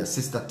 Hallelujah.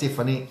 Sister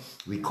Tiffany,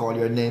 we call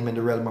your name in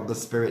the realm of the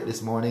Spirit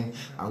this morning,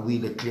 and we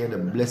declare the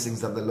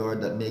blessings of the Lord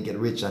that make it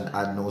rich and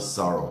add no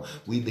sorrow.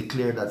 We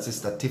declare that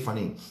Sister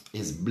Tiffany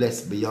is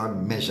blessed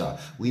beyond measure.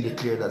 We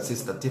declare that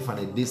Sister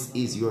Tiffany, this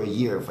is your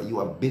year, for you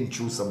have been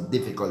through some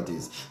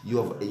difficulties.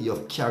 You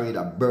have carried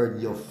a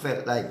burden. You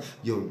felt like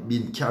you've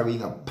been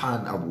carrying a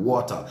pan of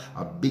water,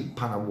 a big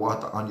pan of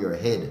water on your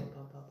head.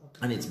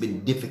 And it's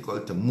been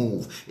difficult to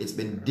move. It's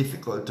been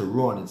difficult to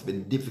run. It's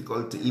been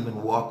difficult to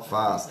even walk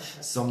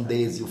fast. Some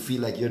days you feel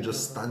like you're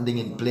just standing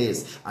in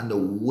place, and the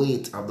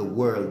weight of the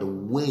world, the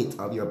weight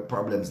of your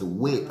problems, the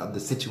weight of the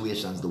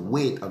situations, the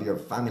weight of your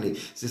family,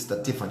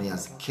 Sister Tiffany,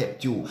 has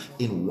kept you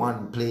in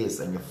one place,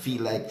 and you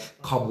feel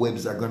like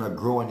cobwebs are going to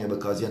grow on you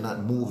because you're not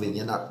moving,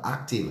 you're not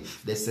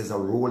active. This says a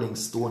rolling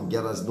stone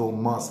gathers no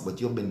moss,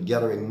 but you've been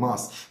gathering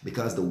moss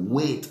because the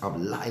weight of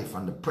life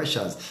and the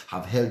pressures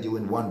have held you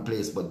in one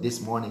place. But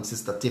this morning,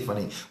 Sister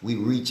Tiffany, we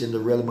reach in the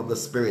realm of the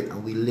Spirit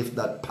and we lift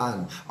that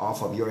pan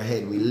off of your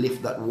head. We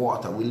lift that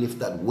water. We lift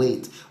that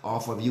weight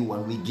off of you,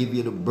 and we give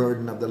you the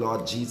burden of the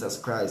Lord Jesus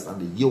Christ and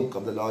the yoke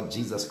of the Lord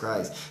Jesus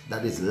Christ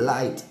that is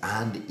light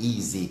and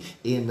easy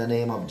in the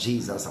name of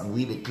Jesus. And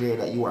we declare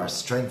that you are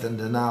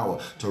strengthened now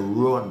to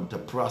run, to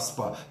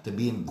prosper, to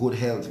be in good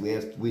health.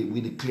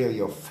 We declare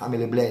your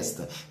family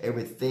blessed.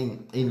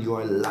 Everything in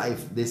your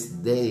life this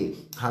day,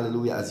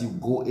 hallelujah, as you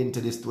go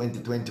into this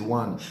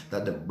 2021,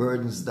 that the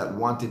burdens that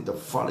wanted to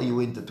follow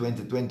you into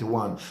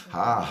 2021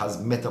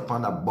 has met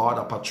upon a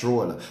border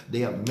patrol. They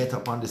have met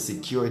upon the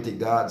security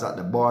guards at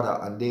the border,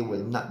 and they will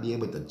not be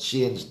able to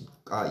change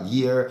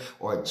year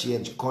or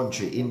change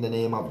country in the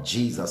name of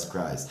Jesus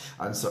Christ.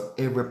 And so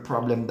every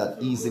problem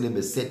that easily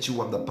beset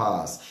you of the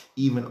past,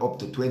 even up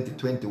to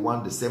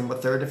 2021 December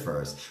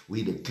 31st,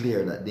 we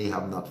declare that they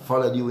have not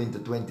followed you into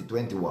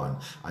 2021,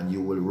 and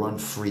you will run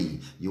free.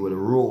 You will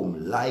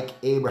roam like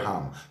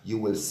Abraham. You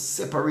will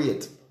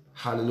separate,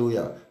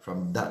 hallelujah,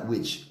 from that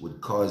which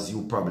would cause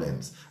you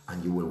problems,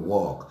 and you will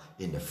walk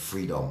in the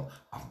freedom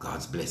of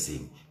God's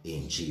blessing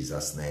in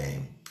Jesus'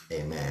 name.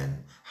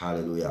 Amen.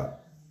 Hallelujah.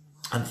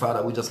 And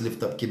Father, we just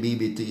lift up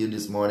Kibibi to you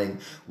this morning.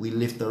 We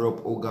lift her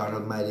up, oh God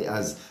Almighty,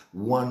 as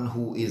one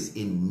who is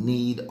in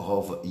need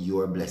of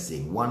your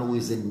blessing, one who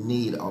is in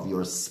need of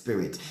your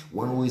spirit,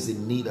 one who is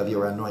in need of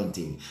your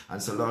anointing.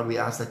 And so, Lord, we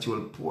ask that you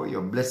will pour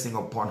your blessing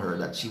upon her,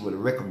 that she will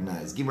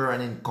recognize, give her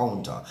an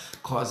encounter,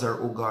 cause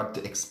her, oh God,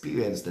 to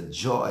experience the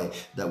joy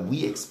that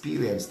we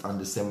experienced on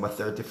December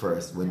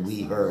 31st when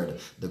we heard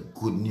the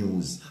good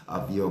news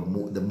of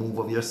the move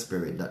of your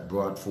spirit that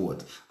brought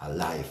forth a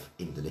life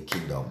into the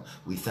kingdom.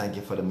 We thank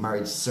you for the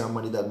marriage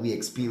ceremony that we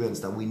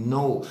experienced, and we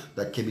know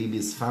that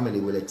Kibibi's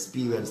family will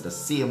experience the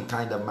same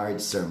kind of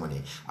marriage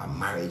ceremony, a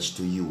marriage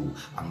to you,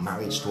 a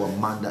marriage to a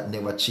man that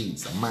never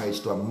cheats, a marriage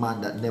to a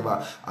man that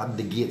never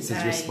abdicates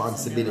his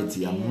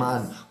responsibility, a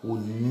man who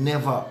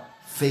never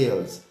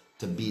fails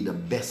to be the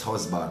best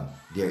husband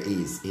there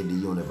is in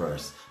the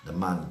universe. The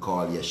man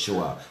called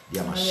Yeshua, the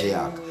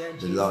Mashiach,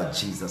 the Lord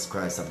Jesus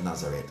Christ of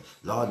Nazareth.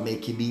 Lord, may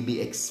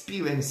Kibibi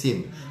experience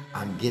him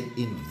and get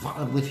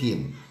involved with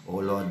him, oh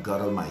Lord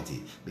God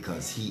Almighty,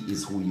 because he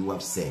is who you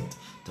have sent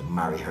to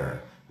marry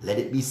her. Let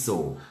it be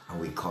so,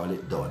 and we call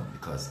it done,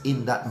 because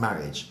in that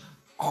marriage,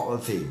 all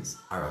things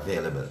are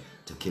available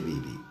to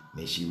Kibibi.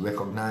 May she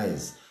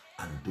recognize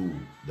and do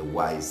the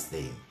wise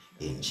thing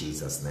in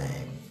Jesus'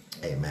 name.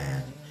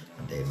 Amen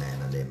and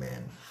amen and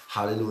amen.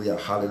 Hallelujah,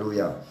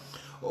 hallelujah.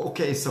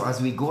 Okay, so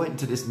as we go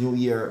into this new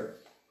year,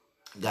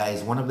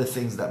 guys, one of the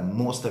things that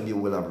most of you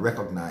will have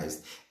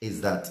recognized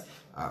is that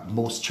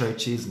most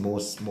churches,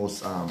 most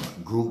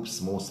groups,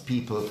 most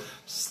people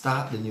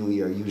start the new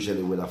year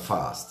usually with a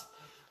fast.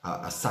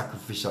 A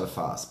sacrificial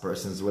fast.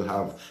 Persons will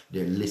have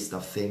their list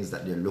of things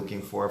that they're looking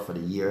for the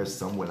year.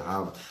 Some will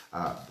have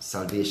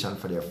salvation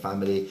for their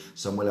family.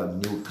 Some will have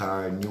new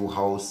car, new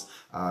house,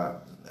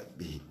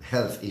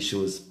 health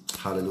issues.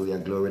 Hallelujah,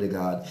 glory to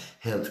God.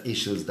 Health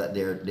issues that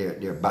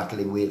they're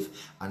battling with,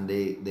 and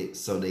they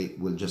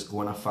will just go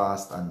on a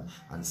fast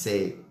and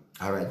say,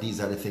 all right,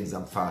 these are the things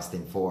I'm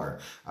fasting for.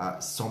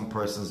 Some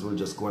persons will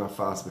just go on a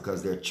fast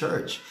because their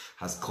church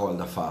has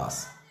called a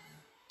fast.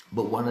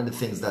 But one of the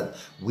things that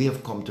we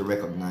have come to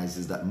recognize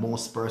is that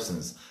most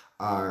persons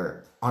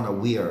are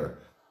unaware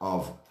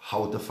of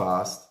how to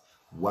fast,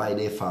 why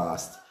they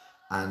fast,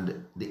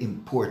 and the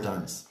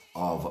importance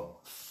of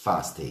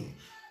fasting.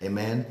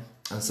 Amen.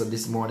 And so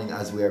this morning,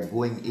 as we are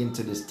going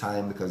into this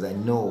time, because I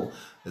know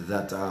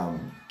that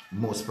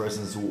most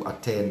persons who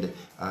attend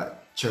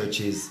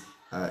churches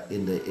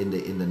in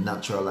the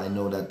natural, I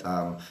know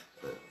that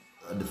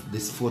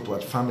this Fourth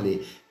Watch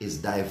family is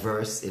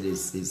diverse. It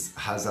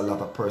has a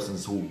lot of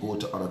persons who go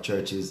to other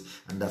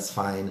churches, and that's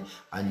fine.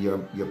 And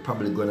you're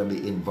probably going to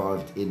be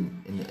involved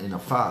in a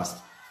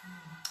fast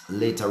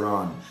later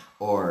on,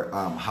 or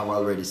have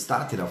already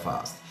started a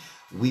fast.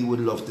 We would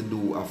love to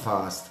do a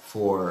fast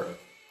for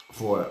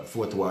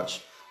Fourth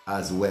Watch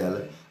as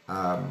well.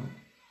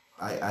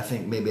 I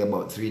think maybe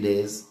about 3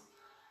 days,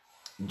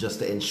 just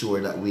to ensure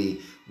that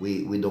we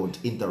don't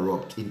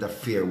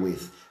interfere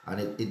with. And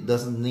it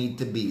doesn't need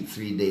to be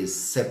 3 days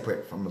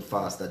separate from the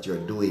fast that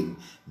you're doing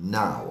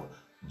now.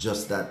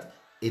 Just that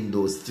in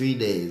those 3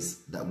 days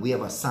that we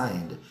have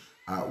assigned,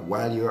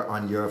 while you're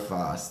on your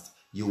fast,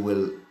 you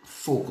will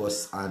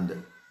focus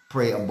and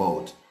pray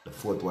about the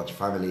Fourth Watch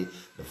family,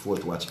 the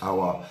Fourth Watch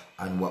hour,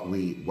 and what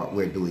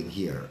we're doing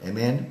here.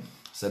 Amen.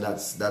 So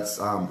that's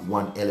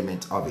one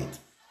element of it.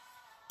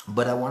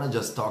 But I want to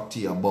just talk to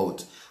you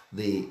about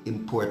the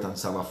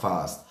importance of a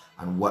fast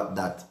and what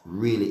that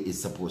really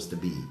is supposed to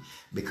be,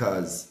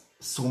 because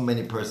so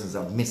many persons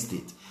have missed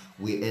it.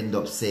 We end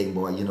up saying,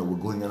 boy, we're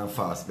going on a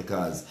fast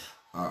because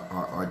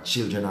our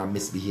children are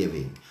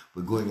misbehaving.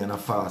 We're going on a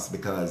fast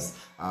because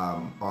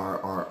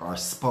our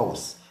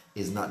spouse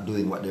is not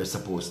doing what they're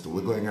supposed to.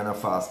 We're going on a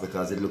fast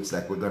because it looks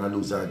like we're going to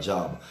lose our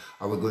job.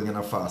 Or we're going on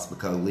a fast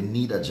because we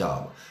need a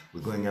job.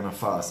 We're going on a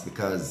fast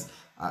because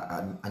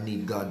I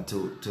need God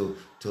to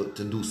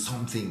do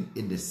something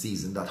in this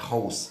season. That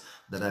house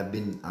that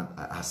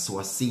I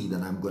sow a seed,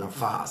 and I'm going to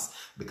fast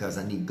because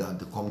I need God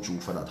to come through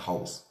for that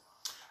house.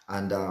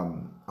 And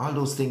all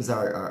those things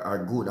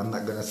are good. I'm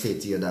not going to say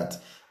to you that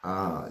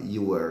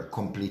you are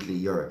completely,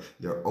 you're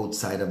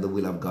outside of the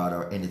will of God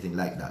or anything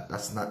like that.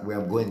 That's not where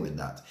I'm going with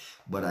that.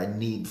 But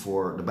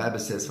the Bible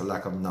says, for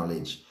lack of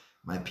knowledge,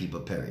 my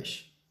people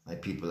perish. My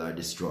people are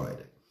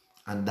destroyed.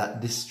 And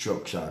that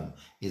destruction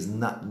is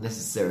not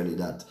necessarily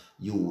that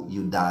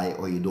you die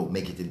or you don't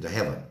make it into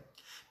heaven.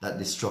 That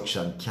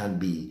destruction can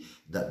be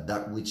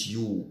that which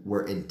you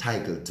were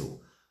entitled to,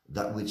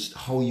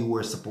 how you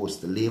were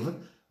supposed to live,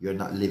 you're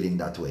not living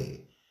that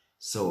way.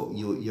 So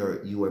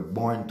you were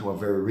born to a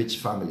very rich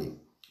family,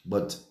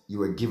 but you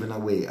were given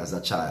away as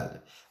a child,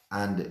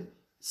 and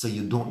so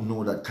you don't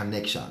know that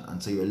connection,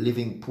 and so you're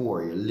living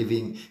poor, you're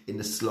living in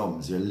the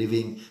slums, you're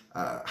living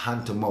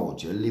hand to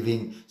mouth, you're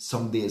living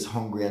some days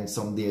hungry and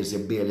some days you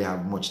barely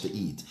have much to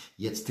eat,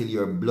 yet still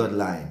your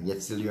bloodline,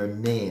 yet still your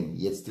name,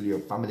 yet still your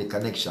family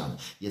connection,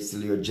 yet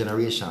still your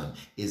generation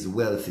is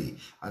wealthy.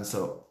 And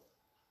so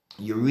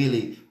you're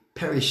really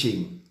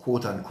perishing,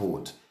 quote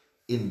unquote,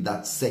 in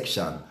that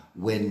section,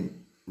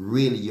 when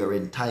really you're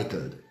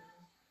entitled.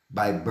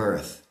 by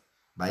birth,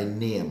 by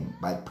name,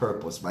 by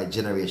purpose, by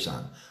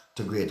generation,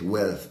 to great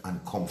wealth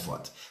and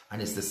comfort.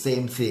 And it's the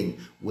same thing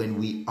when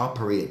we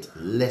operate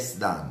less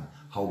than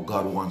how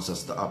God wants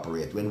us to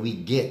operate. When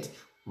we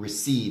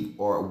receive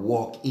or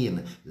walk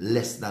in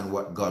less than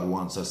what God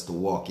wants us to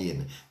walk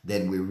in,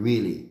 then we're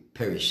really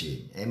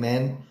perishing.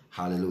 Amen.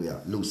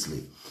 Hallelujah.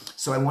 Loosely.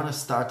 So I want to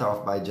start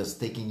off by just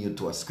taking you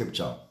to a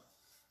scripture.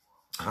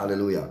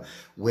 Hallelujah.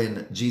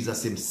 When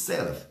Jesus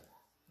himself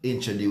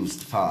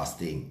introduced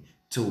fasting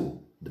to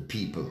the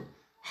people.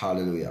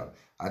 Hallelujah.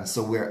 And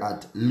so we're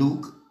at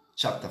Luke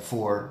chapter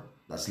 4.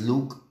 That's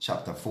Luke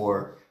chapter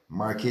 4.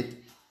 Mark it.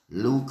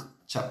 Luke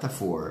chapter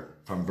 4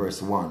 from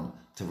verse 1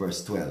 to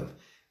verse 12.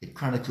 It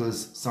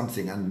chronicles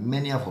something, and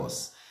many of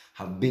us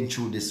have been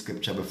through this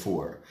scripture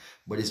before.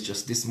 But it's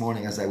just this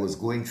morning as I was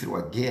going through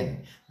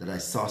again that I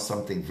saw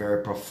something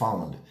very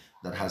profound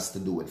that has to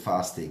do with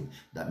fasting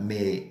that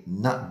may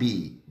not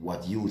be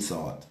what you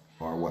thought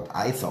or what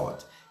I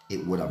thought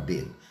it would have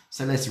been.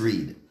 So let's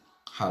read.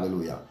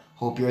 Hallelujah.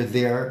 Hope you're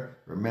there.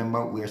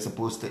 Remember, we're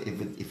supposed to,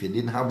 if you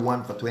didn't have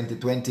one for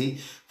 2020,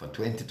 for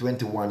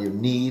 2021, you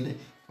need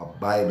a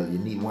Bible. You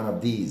need one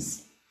of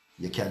these.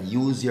 You can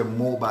use your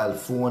mobile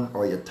phone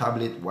or your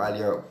tablet while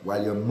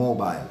you're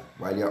mobile,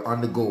 while you're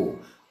on the go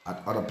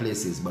at other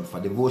places. But for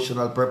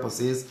devotional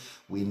purposes,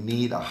 we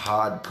need a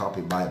hard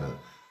copy Bible.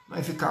 Now,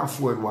 if you can't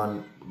afford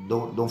one,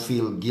 don't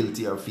feel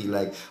guilty or feel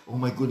like, oh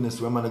my goodness,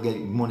 where am I gonna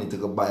get money to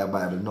go buy a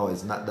Bible? No,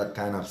 it's not that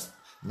kind of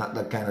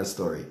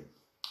story.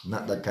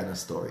 Not that kind of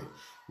story.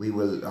 We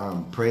will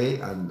pray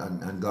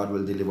and God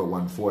will deliver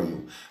one for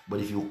you. But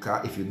if you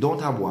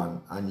don't have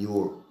one and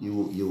you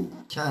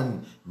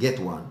can get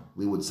one,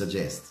 we would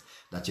suggest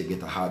that you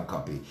get a hard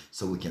copy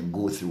so we can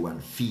go through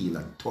and feel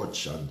and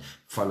touch and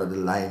follow the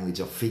line with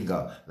your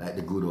finger like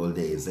the good old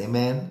days.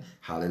 Amen.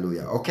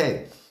 Hallelujah.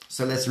 Okay,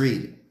 so let's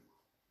read.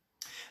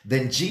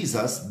 Then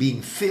Jesus,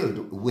 being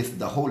filled with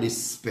the Holy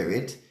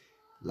Spirit,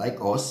 like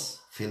us,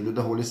 filled with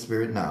the Holy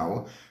Spirit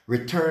now,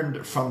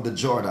 returned from the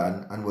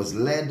Jordan and was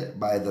led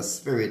by the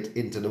Spirit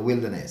into the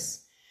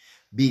wilderness,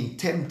 being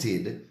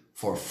tempted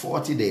for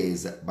 40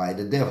 days by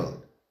the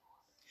devil.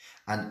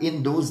 And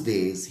in those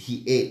days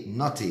he ate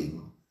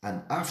nothing,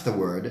 and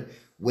afterward,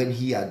 when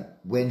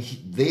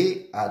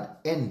they had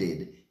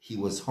ended, he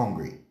was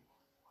hungry.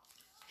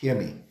 Hear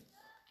me.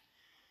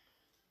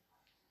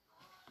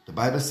 The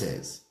Bible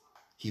says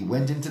he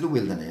went into the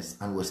wilderness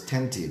and was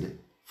tempted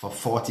for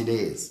 40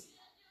 days.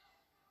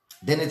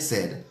 Then it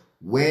said,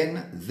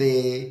 when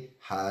they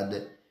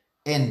had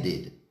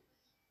ended,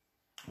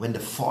 when the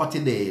 40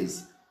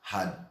 days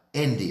had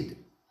ended,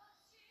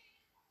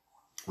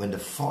 when the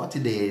 40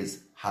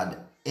 days had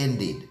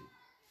ended,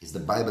 is the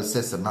Bible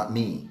says so, not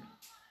me.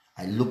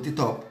 I looked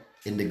it up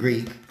in the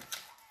Greek,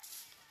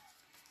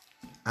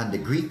 and the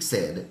Greek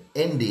said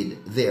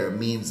ended there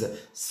means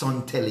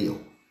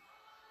sontelio.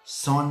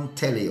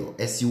 Sontelio,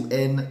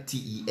 S-U-N-T-E-L-E-O,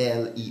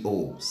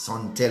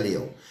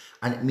 sontelio.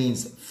 And it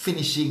means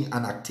finishing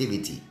an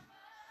activity,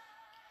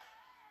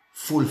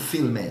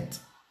 fulfillment,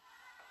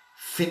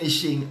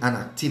 finishing an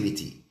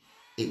activity.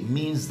 It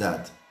means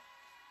that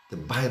the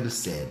Bible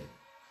said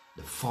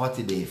the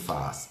 40-day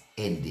fast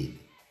ended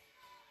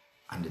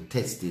and the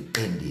testing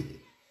ended.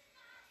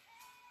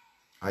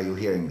 Are you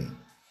hearing me?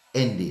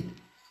 Ended.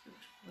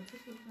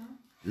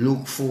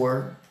 Luke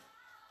 4,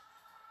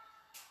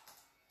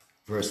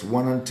 verse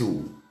 1 and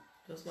 2.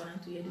 Just 1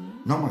 and 2, you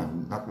mean? No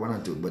man, not 1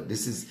 and 2, but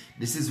this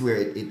is where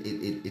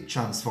it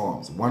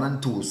transforms. 1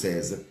 and 2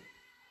 says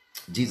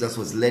Jesus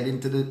was led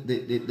into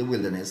the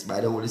wilderness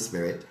by the Holy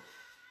Spirit,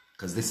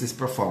 because this is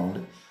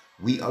profound.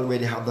 We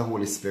already have the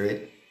Holy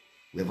Spirit.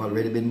 We have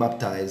already been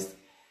baptized.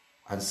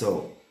 And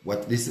so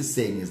what this is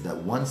saying is that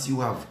once you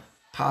have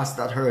passed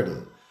that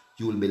hurdle,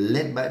 you will be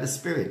led by the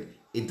Spirit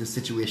into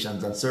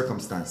situations and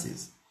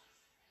circumstances.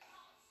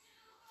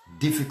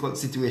 Difficult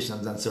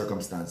situations and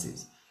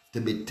circumstances. To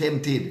be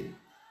tempted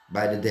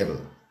by the devil.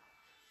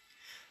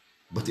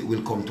 But it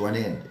will come to an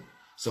end.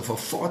 So for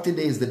 40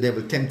 days the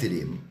devil tempted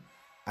him,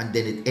 and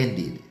then it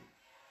ended.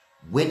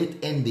 When it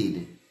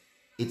ended,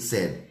 it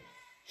said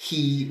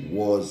he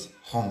was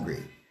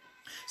hungry.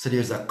 So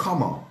there's a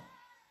comma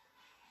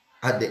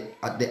at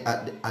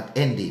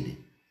ended,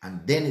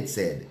 and then it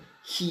said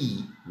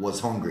he was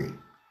hungry.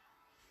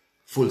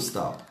 Full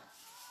stop.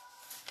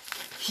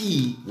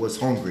 He was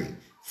hungry.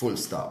 Full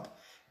stop.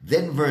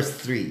 Then verse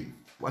 3.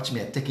 Watch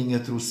me, I'm taking you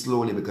through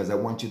slowly because I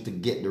want you to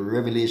get the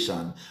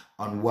revelation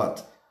on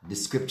what the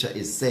scripture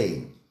is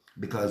saying.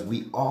 Because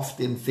we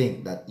often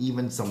think that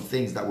even some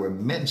things that were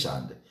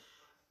mentioned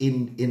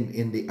in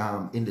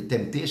the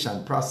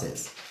temptation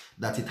process,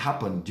 that it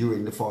happened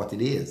during the 40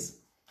 days.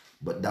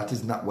 But that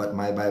is not what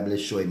my Bible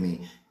is showing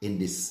me in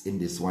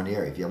this one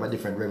here. If you have a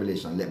different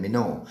revelation, let me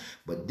know.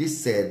 But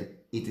this said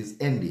it is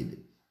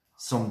ended.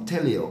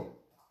 Somtelio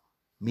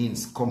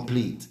means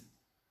complete,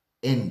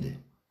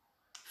 end,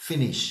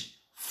 finish,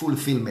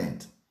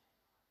 fulfillment.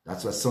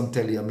 That's what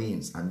sontelio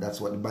means, and that's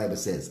what the Bible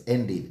says,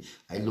 ended.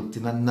 I looked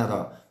in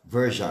another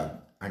version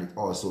and it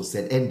also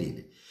said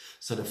ended.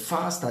 So the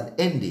fast had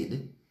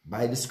ended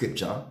by the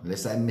scripture,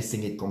 unless I'm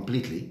missing it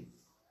completely.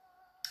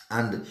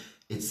 And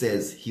it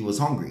says he was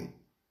hungry.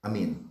 I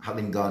mean,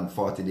 having gone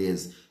 40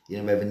 days, you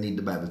never even need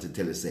the Bible to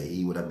tell us, say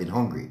he would have been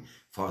hungry.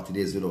 40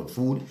 days without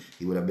food,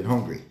 he would have been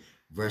hungry.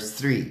 Verse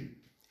 3,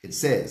 it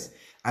says,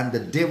 and the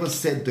devil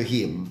said to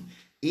him,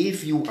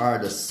 if you are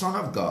the Son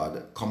of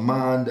God,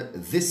 command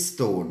this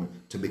stone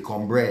to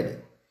become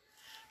bread.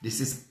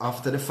 This is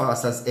after the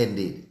fast has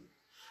ended.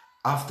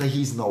 After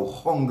he's now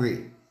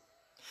hungry.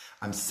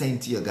 I'm saying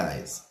to you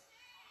guys,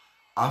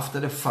 after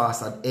the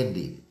fast had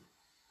ended,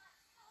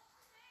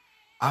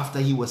 after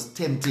he was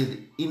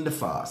tempted in the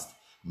fast,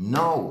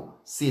 now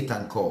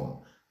Satan come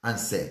and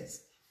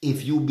says,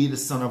 if you be the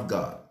Son of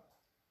God,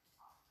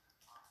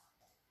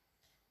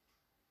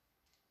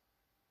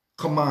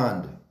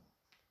 command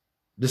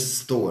the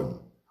stone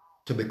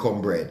to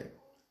become bread,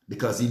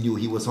 because he knew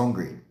he was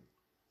hungry.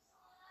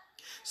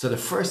 So the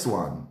first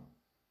one,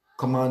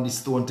 command the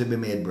stone to be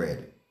made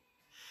bread.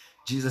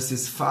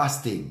 Jesus'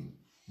 fasting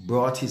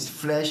brought his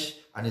flesh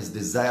and his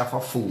desire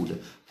for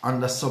food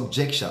under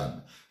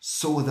subjection,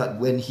 so that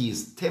when he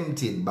is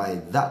tempted by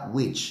that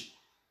which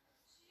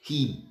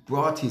he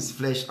brought his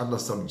flesh under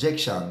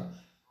subjection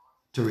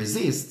to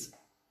resist,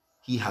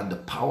 he had the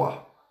power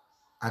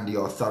and the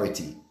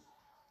authority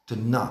to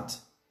not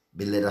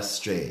be led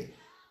astray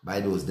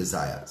by those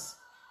desires.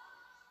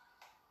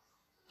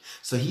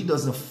 So he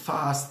doesn't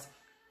fast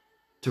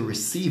to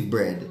receive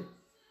bread,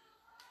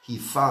 he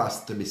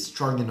fasts to be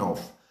strong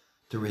enough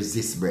to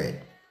resist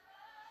bread,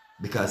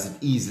 because it's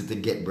easy to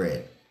get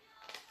bread.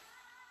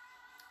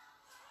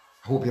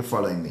 I hope you're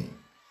following me.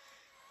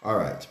 All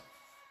right.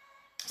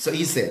 So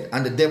he said,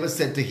 and the devil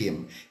said to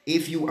him,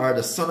 if you are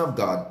the Son of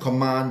God,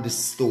 command this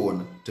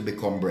stone to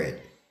become bread.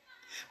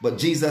 But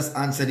Jesus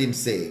answered him,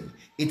 saying,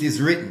 it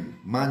is written,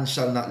 man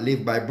shall not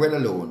live by bread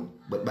alone,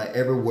 but by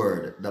every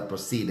word that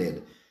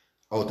proceeded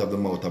out of the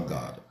mouth of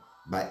God.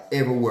 By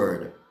every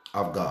word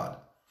of God.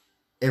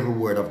 Every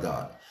word of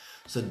God.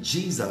 So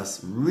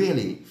Jesus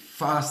really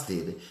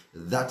fasted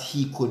that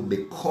he could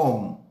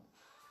become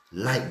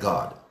like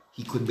God.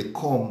 He could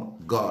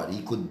become God.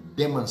 He could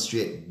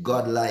demonstrate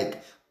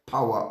God-like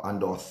power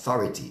and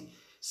authority,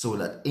 so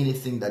that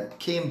anything that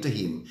came to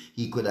him,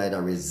 he could either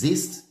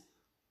resist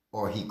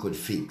or he could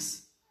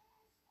fix.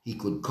 He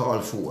could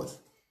call forth.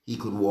 He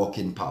could walk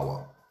in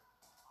power.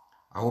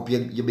 I hope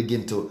you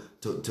begin to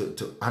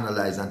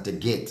analyze and to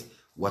get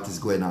what is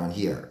going on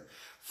here.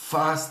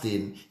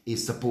 Fasting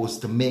is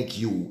supposed to make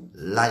you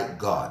like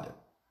God.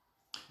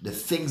 The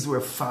things we're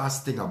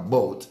fasting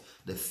about,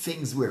 the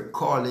things we're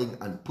calling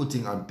and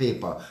putting on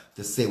paper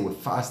to say we're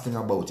fasting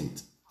about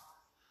it,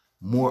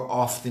 more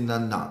often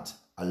than not,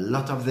 a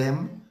lot of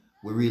them,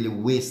 we're really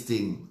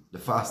wasting the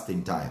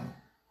fasting time.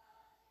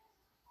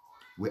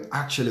 We're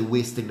actually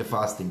wasting the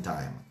fasting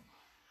time.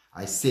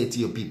 I say to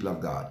you, people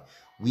of God,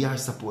 we are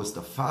supposed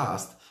to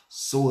fast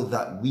so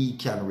that we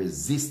can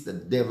resist the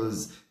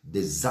devil's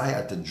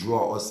desire to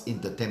draw us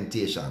into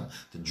temptation,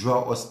 to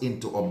draw us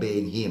into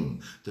obeying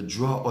him, to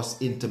draw us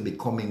into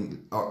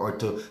becoming or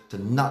to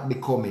not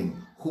becoming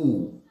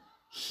who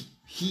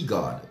he,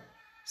 God,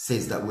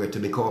 says that we're to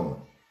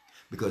become.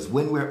 Because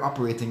when we're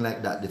operating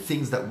like that, the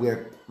things that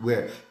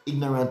we're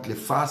ignorantly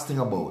fasting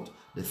about,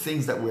 the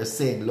things that we're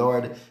saying,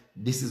 Lord,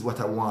 this is what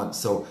I want,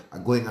 so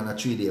I'm going on a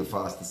 3-day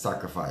fast to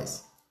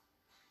sacrifice.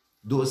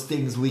 Those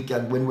things we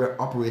can, when we're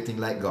operating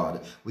like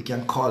God, we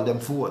can call them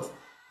forth.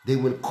 They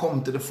will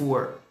come to the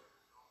fore.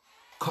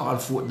 Call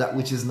forth that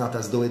which is not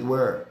as though it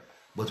were.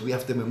 But we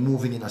have to be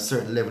moving in a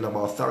certain level of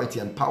authority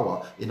and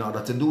power in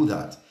order to do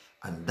that.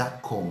 And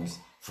that comes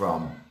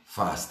from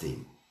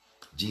fasting.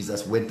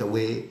 Jesus went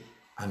away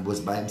and was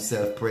by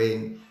himself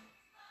praying.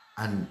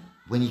 And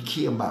when he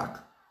came back,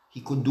 he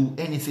could do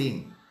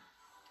anything.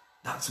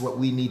 That's what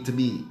we need to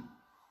be.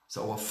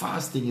 So our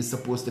fasting is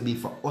supposed to be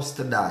for us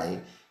to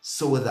die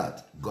so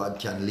that God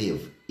can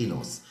live in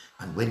us.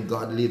 And when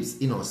God lives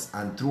in us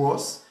and through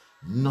us,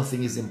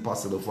 nothing is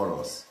impossible for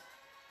us.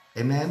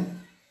 Amen?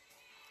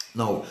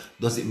 Now,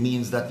 does it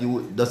mean that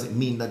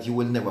you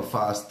will never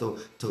fast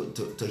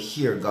to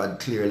hear God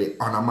clearly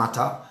on a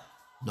matter?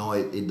 No,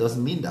 it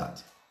doesn't mean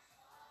that.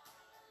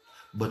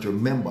 But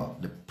remember,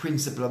 the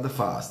principle of the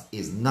fast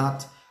is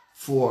not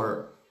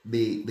for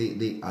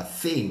a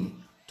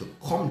thing to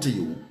come to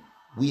you.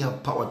 We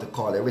have power to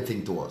call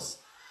everything to us.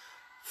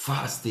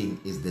 Fasting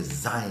is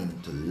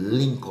designed to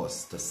link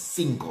us, to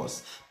sync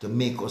us, to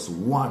make us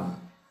one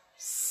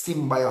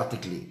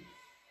symbiotically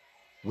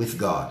with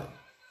God,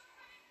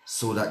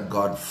 so that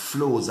God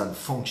flows and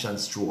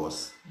functions through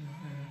us.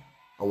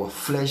 Our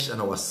flesh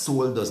and our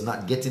soul does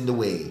not get in the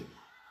way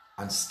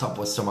and stop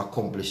us from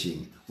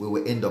accomplishing, where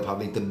we end up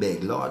having to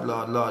beg, Lord,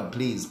 Lord, Lord,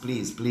 please,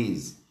 please,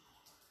 please.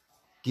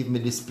 Give me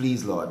this,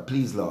 please, Lord,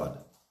 please, Lord.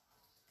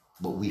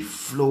 But we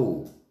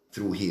flow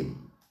through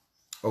him.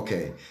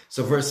 Okay,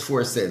 so verse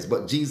 4 says,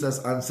 but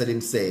Jesus answered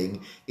him,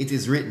 saying, it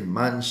is written,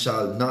 man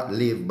shall not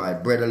live by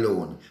bread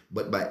alone,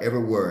 but by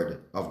every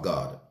word of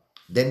God.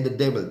 Then the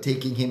devil,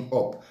 taking him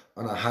up,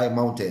 on a high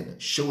mountain,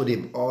 showed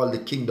him all the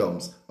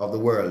kingdoms of the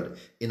world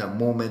in a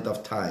moment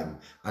of time.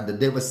 And the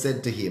devil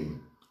said to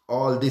him,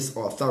 all this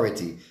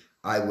authority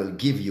I will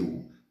give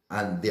you,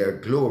 and their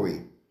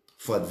glory,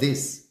 for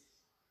this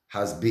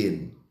has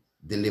been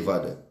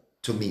delivered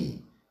to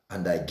me,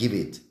 and I give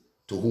it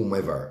to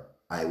whomever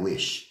I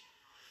wish.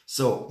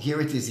 So here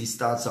it is, he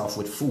starts off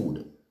with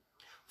food.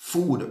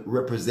 Food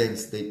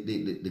represents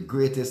the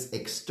greatest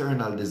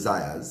external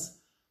desires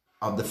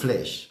of the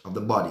flesh, of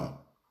the body.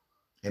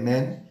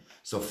 Amen?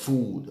 So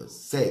food,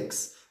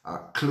 sex,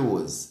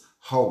 clothes,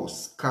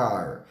 house,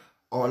 car,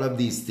 all of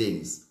these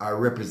things are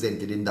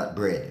represented in that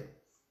bread.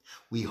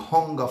 We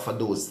hunger for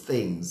those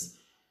things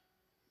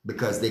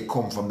because they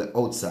come from the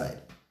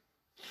outside.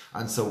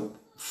 And so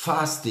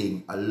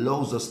fasting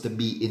allows us to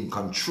be in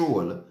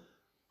control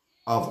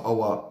of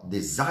our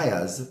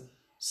desires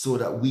so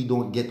that we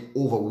don't get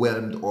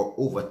overwhelmed or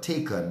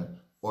overtaken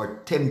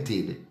or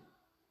tempted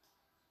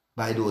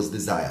by those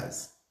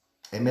desires.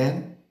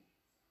 Amen?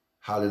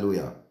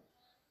 Hallelujah.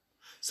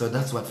 So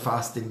that's what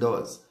fasting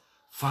does.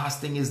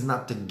 Fasting is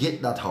not to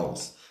get that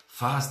house.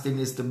 Fasting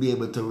is to be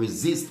able to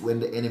resist when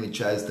the enemy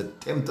tries to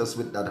tempt us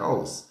with that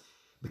house.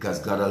 Because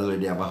God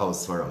already have a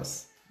house for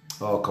us.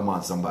 Oh, come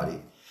on,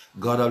 somebody.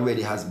 God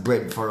already has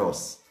bread for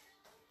us.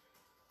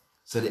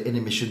 So the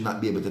enemy should not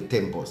be able to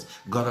tempt us.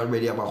 God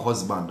already have a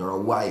husband or a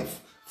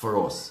wife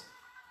for us.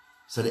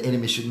 So the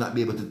enemy should not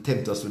be able to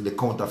tempt us with the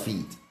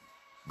counterfeit.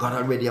 God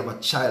already have a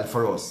child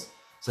for us.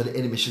 So the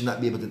enemy should not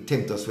be able to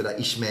tempt us with an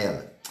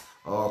Ishmael.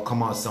 Oh,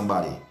 come on,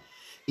 somebody.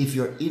 If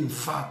you're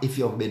if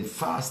you've been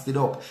fasted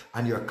up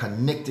and you're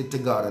connected to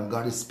God and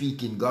God is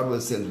speaking, God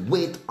will say,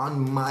 wait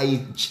on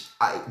my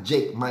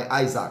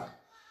Isaac.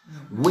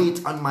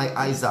 Wait on my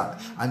Isaac,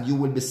 and you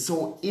will be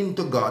so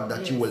into God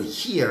that you will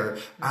hear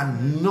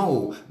and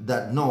know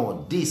that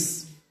no,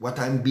 this, what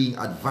I'm being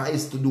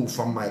advised to do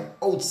from my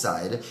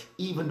outside,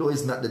 even though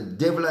it's not the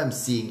devil I'm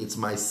seeing, it's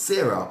my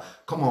Sarah.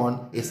 Come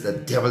on, it's the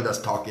devil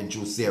that's talking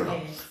through Sarah.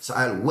 Yes. So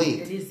I'll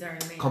wait.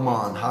 Come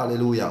on,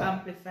 hallelujah.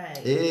 Amplified.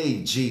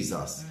 Hey,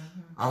 Jesus.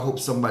 I hope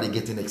somebody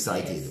getting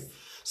excited. Yes.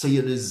 So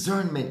your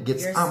discernment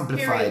gets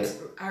amplified.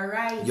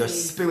 Your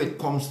spirit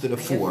comes to the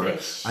fore,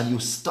 and you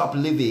stop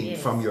living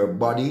from your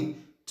body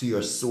to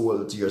your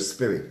soul to your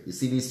spirit. You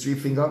see these three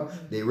fingers?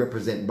 They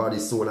represent body,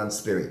 soul, and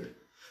spirit.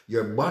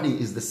 Your body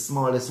is the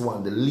smallest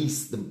one, the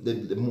least,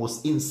 the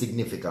most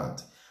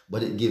insignificant,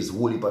 but it gives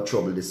whole heap of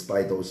trouble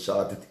despite how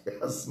short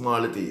how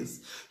small it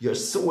is. Your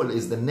soul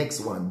is the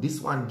next one.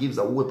 This one gives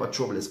a whole heap of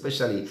trouble,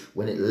 especially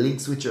when it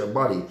links with your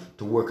body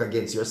to work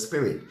against your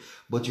spirit.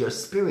 But your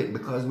spirit,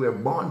 because we're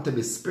born to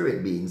be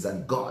spirit beings,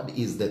 and God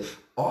is the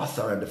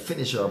author and the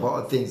finisher of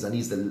all things, and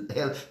he's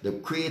the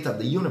creator of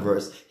the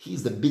universe,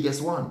 he's the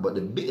biggest one. But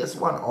the biggest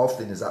one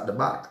often is at the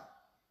back.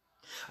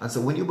 And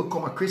so when you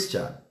become a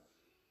Christian,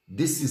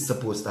 this is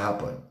supposed to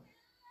happen.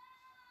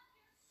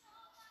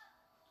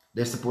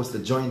 They're supposed to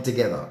join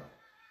together,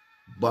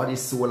 body,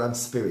 soul, and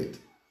spirit.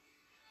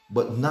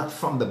 But not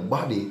from the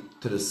body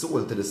to the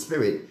soul to the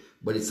spirit,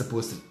 but it's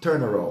supposed to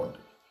turn around.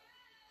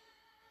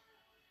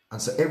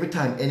 And so every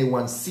time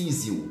anyone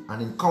sees you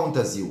and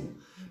encounters you,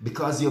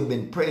 because you've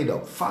been prayed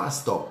up,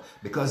 fast up,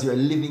 because you're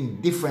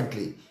living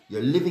differently,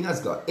 you're living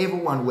as God.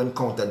 Everyone who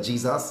encountered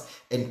Jesus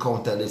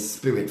encountered his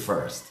spirit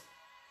first.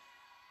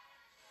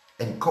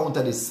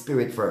 Encountered his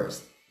spirit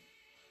first.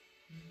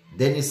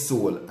 Then his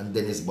soul, and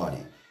then his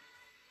body.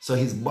 So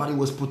his body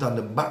was put on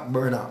the back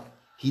burner.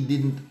 He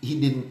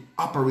didn't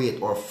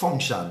operate or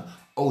function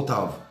out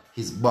of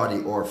his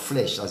body or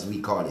flesh, as we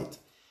call it.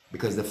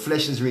 Because the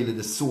flesh is really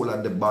the soul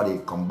and the body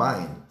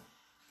combined.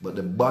 But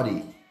the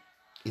body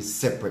is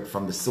separate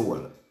from the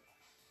soul.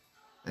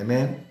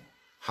 Amen?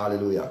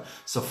 Hallelujah.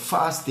 So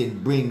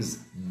fasting brings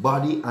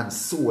body and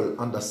soul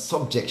under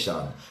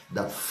subjection,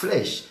 that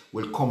flesh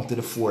will come to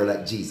the fore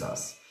like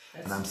Jesus.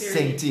 That's and I'm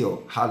saying to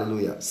you,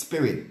 hallelujah,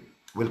 spirit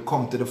will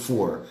come to the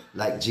fore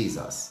like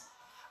Jesus.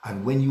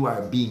 And when you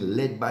are being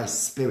led by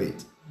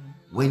spirit,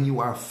 when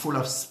you are full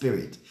of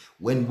spirit,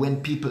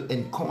 when people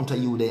encounter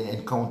you, they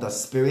encounter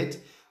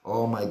spirit.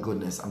 Oh my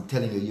goodness, I'm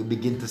telling you, you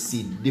begin to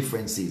see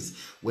differences.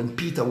 When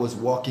Peter was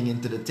walking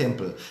into the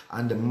temple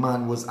and the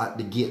man was at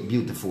the gate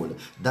beautiful,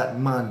 that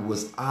man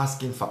was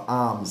asking for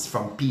alms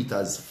from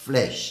Peter's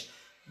flesh.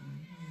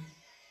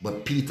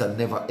 But Peter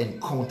never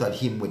encountered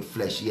him with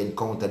flesh, he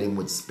encountered him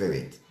with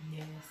spirit.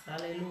 Yes,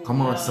 hallelujah.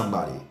 Come on,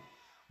 somebody.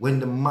 When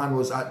the man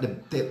was at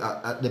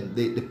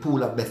the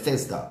pool of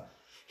Bethesda,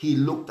 he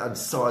looked and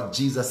saw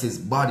Jesus'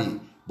 body,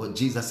 but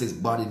Jesus'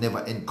 body never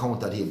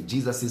encountered him.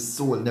 Jesus'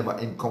 soul never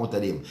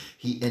encountered him.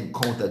 He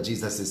encountered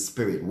Jesus'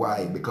 spirit.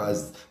 Why?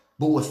 Because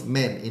both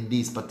men in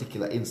these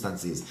particular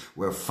instances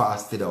were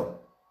fasted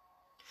up.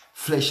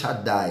 Flesh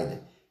had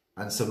died.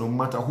 And so no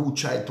matter who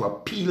tried to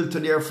appeal to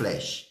their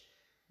flesh,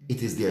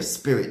 it is their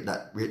spirit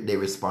that they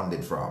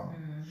responded from.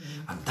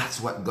 And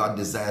that's what God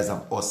desires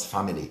of us,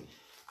 family.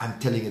 I'm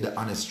telling you the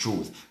honest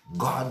truth.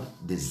 God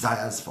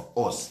desires for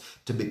us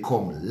to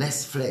become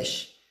less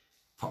flesh,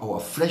 for our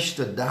flesh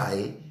to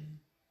die,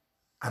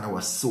 and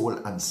our soul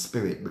and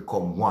spirit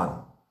become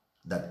one.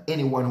 that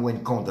anyone who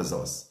encounters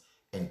us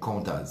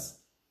encounters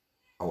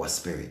our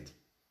spirit,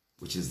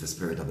 which is the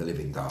spirit of the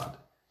living God.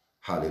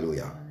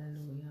 Hallelujah.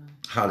 Hallelujah.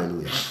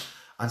 Hallelujah.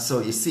 And so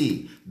you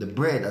see, the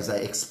bread, as I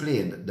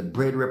explained, the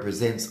bread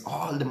represents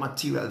all the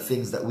material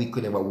things that we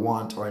could ever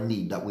want or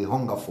need, that we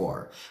hunger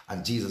for.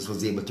 And Jesus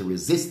was able to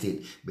resist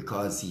it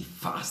because he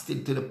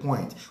fasted to the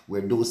point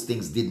where those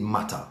things didn't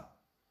matter.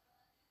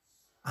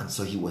 And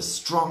so he was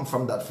strong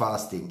from that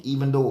fasting.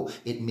 Even though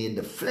it made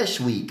the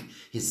flesh weak,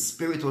 his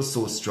spirit was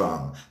so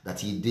strong that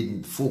he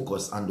didn't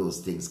focus on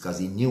those things because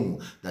he knew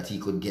that he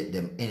could get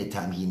them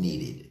anytime he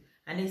needed.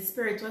 And his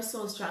spirit was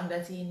so strong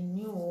that he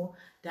knew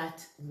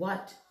that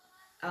what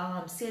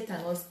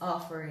Satan was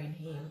offering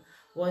him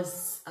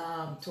was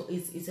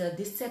is a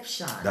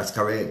deception. That's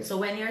correct. So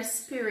when your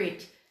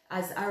spirit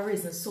has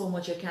arisen so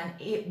much, you can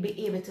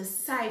be able to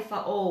cipher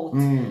out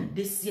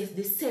these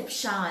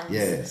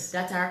deceptions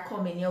that are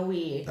coming your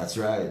way. That's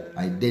right.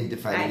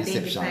 Identify the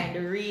deception. Identifying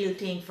the real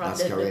thing from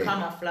the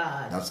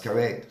camouflage. That's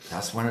correct.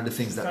 That's one of the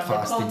things that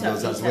fasting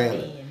does as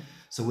well.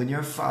 So when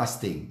you're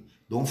fasting,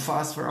 don't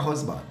fast for a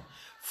husband.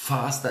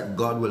 Fast that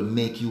God will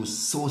make you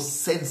so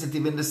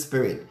sensitive in the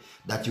spirit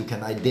that you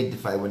can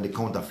identify when the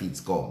counterfeits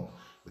come.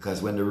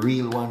 Because when the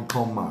real one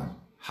come, man,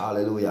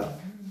 hallelujah,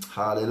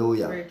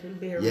 hallelujah,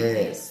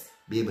 yes,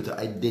 be able to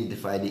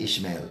identify the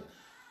Ishmael.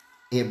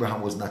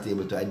 Abraham was not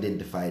able to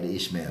identify the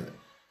Ishmael,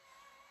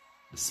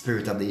 the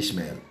spirit of the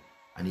Ishmael,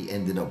 and he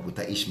ended up with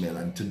the Ishmael.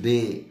 And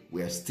today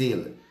we are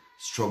still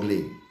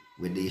struggling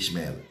with the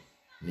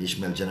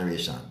Ishmael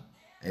generation.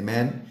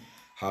 Amen.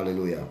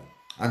 Hallelujah.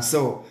 And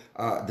so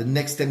the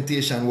next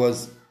temptation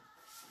was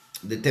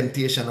the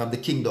temptation of the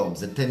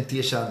kingdoms, the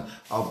temptation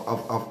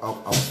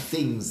of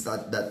things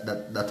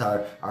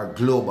that are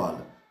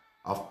global,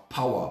 of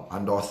power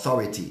and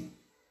authority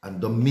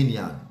and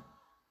dominion.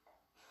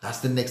 That's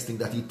the next thing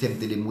that he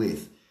tempted him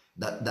with.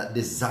 That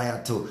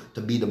desire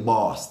to be the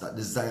boss, that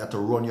desire to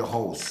run your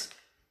house,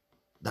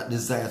 that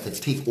desire to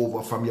take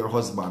over from your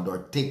husband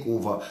or take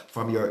over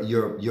from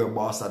your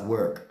boss at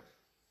work.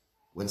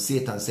 When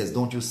Satan says,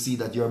 don't you see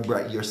that you're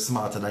bright, you're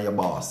smarter than your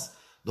boss?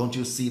 Don't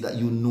you see that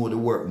you know the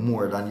work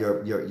more than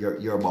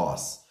your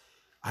boss?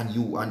 And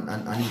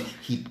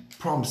he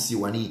prompts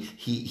you, and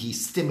he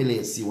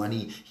stimulates you, and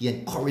he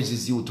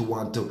encourages you to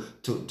want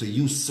to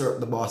usurp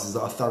the boss's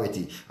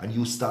authority. And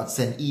you start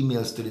sending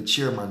emails to the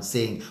chairman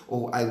saying,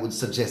 oh, I would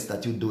suggest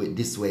that you do it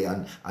this way,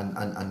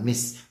 and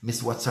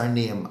Miss what's her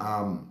name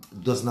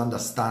doesn't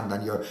understand,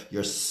 and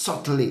you're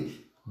subtly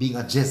being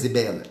a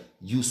Jezebel,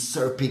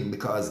 usurping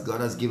because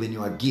God has given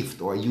you a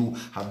gift, or you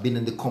have been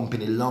in the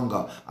company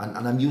longer.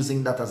 And I'm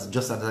using that as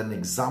just as an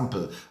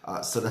example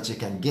so that you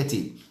can get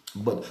it.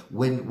 But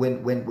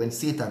when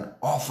Satan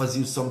offers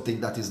you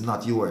something that is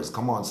not yours,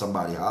 come on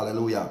somebody,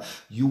 hallelujah,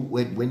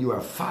 when you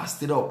are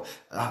fasted up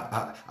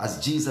as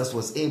Jesus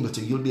was able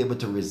to, you'll be able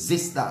to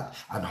resist that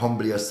and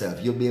humble yourself.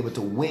 You'll be able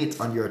to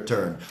wait on your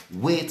turn,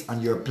 wait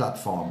on your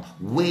platform,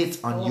 wait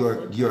on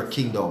your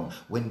kingdom.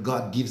 When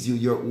God gives you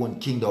your own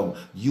kingdom,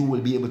 you will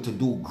be able to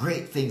do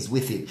great things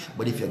with it.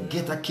 But if you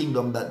get a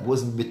kingdom that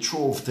wasn't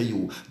betrothed to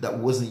you, that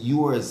wasn't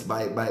yours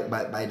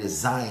by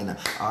design,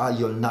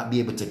 you'll not be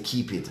able to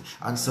keep it.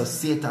 And so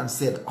Satan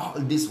said, all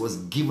this was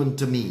given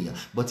to me,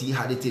 but he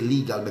had it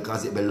illegal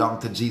because it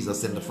belonged to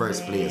Jesus in the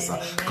first place.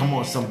 Come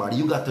on somebody,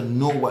 you got to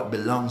know what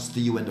belongs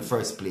to you in the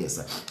first place.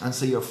 And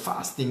so your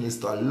fasting is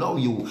to allow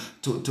you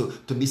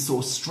to be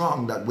so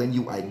strong that when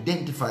you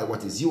identify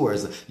what is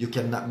yours, you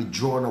cannot be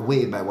drawn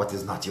away by what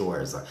is not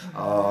yours.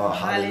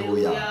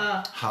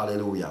 Hallelujah.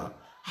 Hallelujah.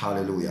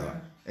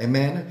 Hallelujah.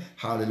 Amen.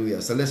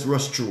 Hallelujah. So let's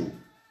rush through.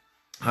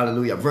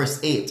 Hallelujah. Verse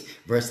 8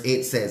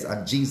 says,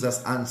 and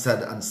Jesus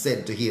answered and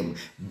said to him,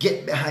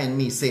 get behind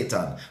me,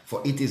 Satan,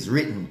 for it is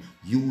written,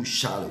 you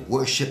shall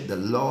worship the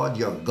Lord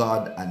your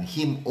God, and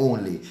him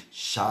only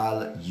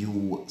shall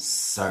you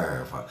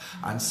serve.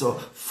 And so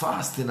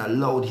fasting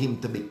allowed him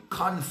to be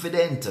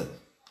confident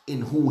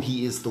in who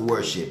he is to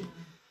worship,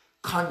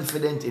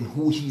 confident in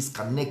who he's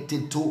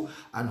connected to,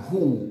 and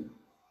who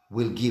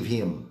will give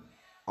him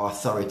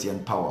authority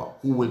and power,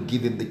 who will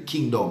give him the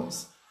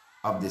kingdoms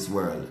of this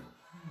world.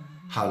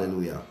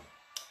 Hallelujah.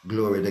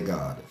 Glory to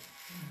God.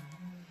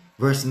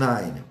 Verse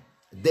 9.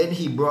 Then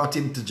he brought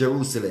him to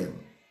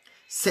Jerusalem,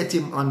 set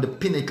him on the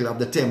pinnacle of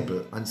the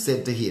temple, and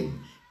said to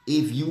him,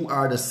 if you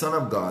are the Son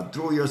of God,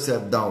 throw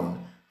yourself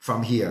down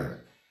from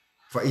here.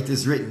 For it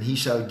is written, he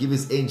shall give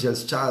his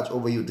angels charge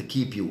over you to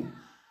keep you.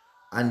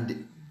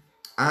 And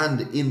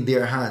in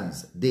their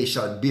hands they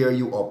shall bear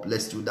you up,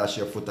 lest you dash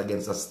your foot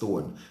against a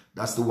stone.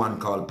 That's the one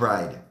called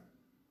pride.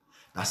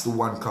 That's the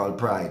one called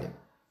pride.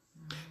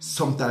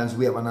 Sometimes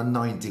we have an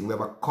anointing, we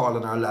have a call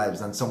in our lives,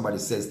 and somebody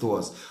says to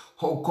us,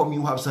 how come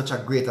you have such a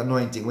great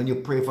anointing? When you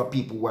pray for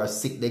people who are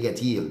sick, they get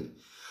healed.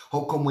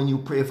 How come when you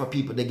pray for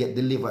people, they get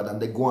delivered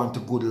and they go on to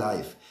good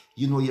life?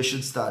 You know you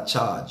should start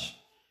charge.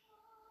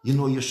 You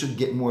know you should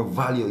get more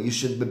value. You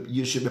should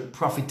be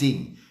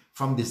profiting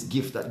from this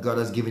gift that God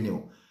has given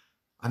you.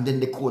 And then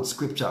they quote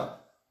scripture.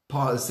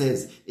 Paul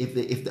says, if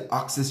the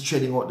ox is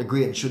treading out the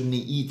grain, shouldn't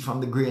he eat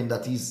from the grain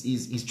that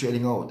he's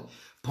treading out?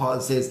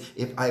 Paul says,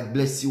 if I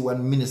bless you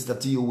and minister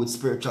to you with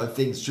spiritual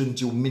things,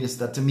 shouldn't you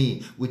minister to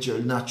me with your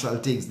natural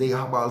things? They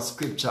have all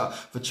scripture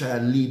for try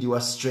and lead you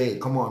astray.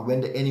 Come on, when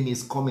the enemy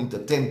is coming to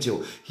tempt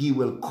you, he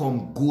will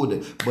come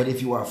good. But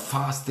if you are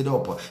fasted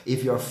up,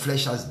 if your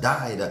flesh has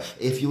died,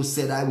 if you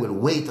said, I will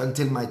wait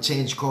until my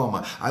change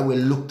come, I will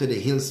look to the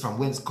hills from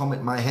whence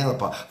cometh my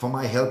help, for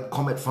my help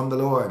cometh from the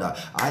Lord.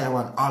 I am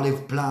an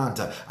olive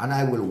plant, and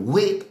I will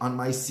wait on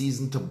my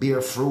season to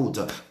bear fruit.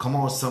 Come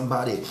on,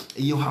 somebody,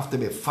 you have to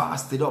be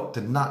fasted up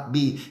to not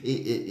be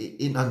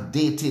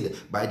inundated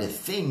by the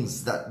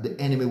things that the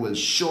enemy will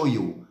show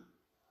you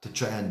to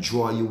try and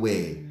draw you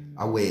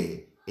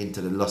away into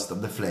the lust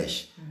of the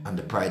flesh and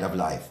the pride of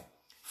life.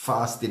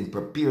 Fasting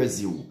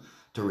prepares you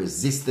to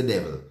resist the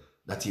devil,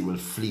 that he will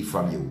flee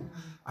from you.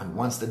 And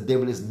once the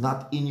devil is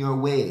not in your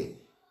way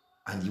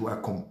and you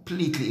are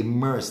completely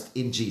immersed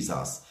in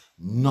Jesus,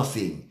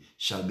 nothing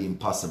shall be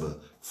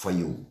impossible for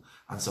you.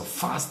 And so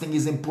fasting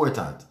is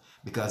important,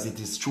 because it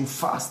is through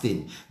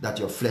fasting that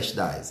your flesh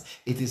dies.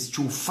 It is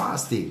through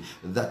fasting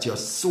that your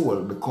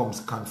soul becomes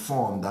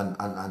conformed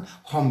and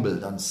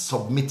humbled and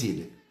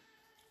submitted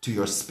to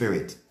your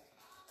spirit.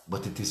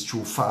 But it is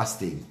through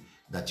fasting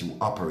that you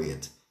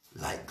operate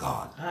like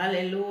God.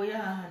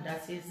 Hallelujah.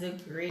 That is the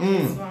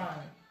greatest one.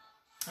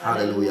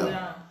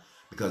 Hallelujah.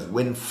 Because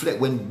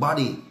when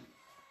body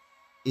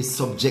is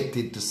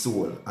subjected to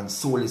soul, and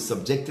soul is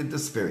subjected to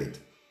spirit,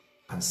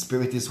 and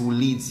spirit is who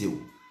leads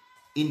you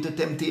into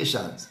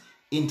temptations,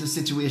 into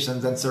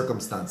situations and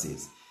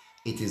circumstances,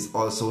 it is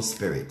also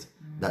spirit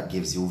that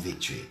gives you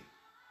victory.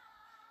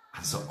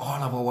 And so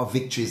all of our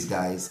victories,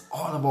 guys,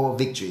 all of our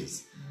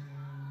victories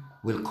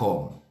will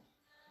come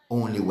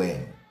only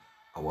when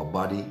our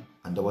body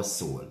and our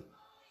soul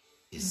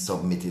is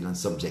submitted and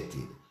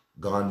subjected,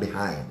 gone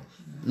behind.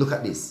 Look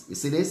at this. You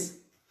see this?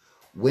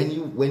 When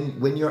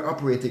you're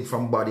operating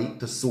from body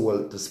to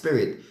soul to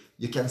spirit,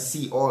 you can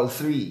see all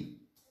three,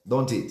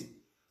 don't it?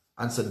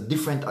 And so at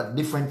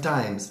different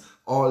times,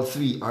 all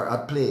three are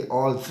at play.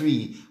 All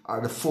three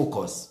are the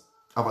focus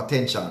of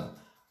attention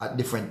at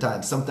different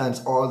times.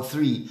 Sometimes all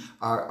three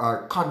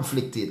are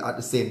conflicted at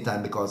the same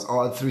time, because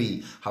all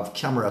three have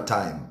camera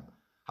time,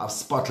 have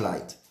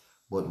spotlight.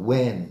 But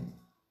when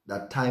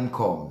that time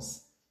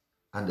comes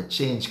and the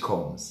change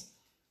comes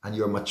and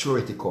your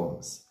maturity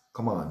comes,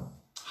 come on,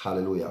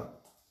 hallelujah.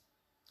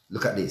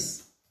 Look at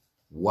this.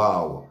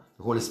 Wow.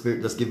 The Holy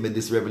Spirit just gave me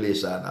this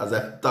revelation as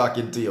I'm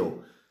talking to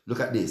you. Look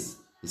at this.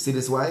 You see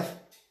this wife?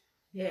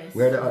 Yes.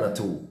 Where are the other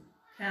two?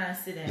 Can't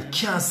see them. You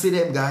can't see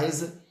them,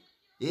 guys.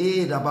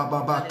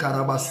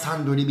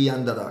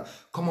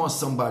 Come on,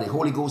 somebody.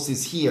 Holy Ghost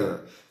is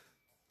here.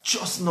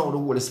 Just now the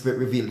Holy Spirit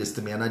revealed this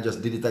to me, and I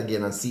just did it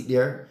again, and see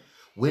there.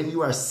 When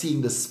you are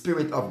seeing the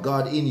Spirit of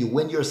God in you,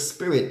 when your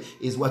spirit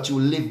is what you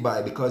live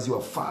by, because you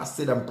have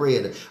fasted and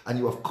prayed, and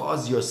you have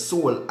caused your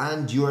soul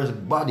and your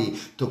body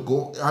to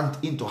go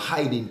into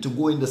hiding, to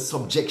go into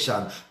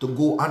subjection, to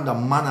go under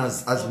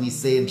manners, as we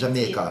say in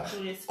Jamaica.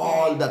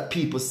 All that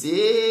people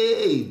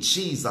say,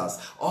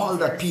 Jesus, all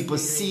that people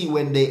see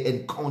when they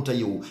encounter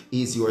you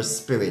is your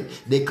spirit.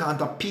 They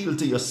can't appeal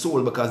to your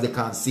soul because they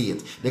can't see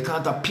it. They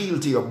can't appeal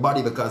to your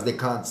body because they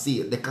can't see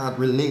it. They can't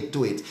relate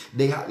to it.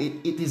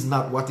 It is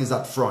not what is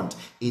at front.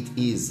 It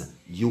is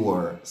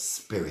your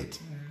spirit.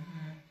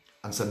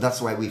 And so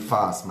that's why we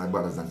fast, my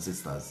brothers and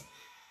sisters.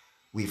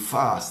 We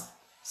fast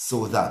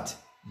so that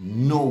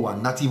no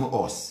one, not even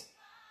us,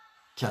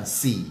 can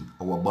see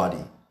our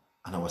body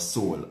and our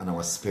soul and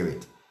our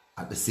spirit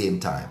at the same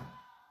time.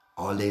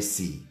 All they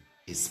see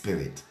is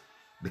spirit,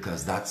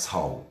 because that's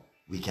how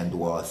we can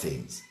do all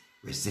things.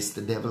 Resist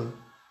the devil,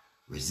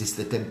 resist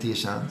the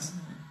temptations,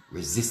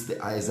 resist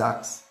the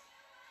Isaacs,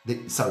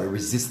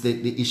 resist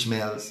the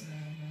Ishmaels,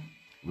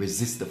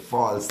 resist the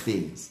false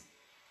things,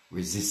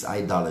 resist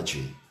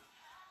idolatry,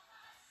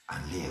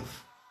 and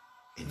live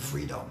in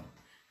freedom.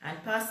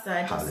 And Pastor,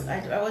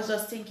 I was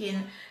just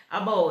thinking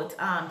about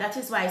that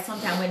is why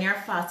sometimes when you're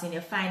fasting,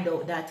 you find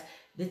out that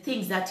the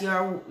things that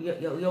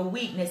your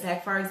weakness,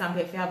 like for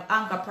example, if you have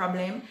anger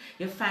problem,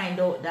 you find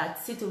out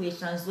that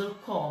situations will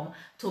come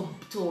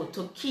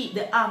to keep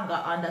the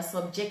anger under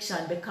subjection,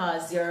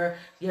 because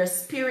your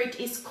spirit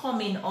is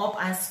coming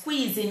up and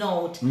squeezing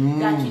out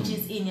that which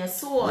is in your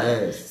soul.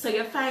 Yes. So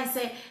you find,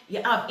 say,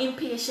 you have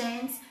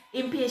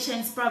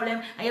impatience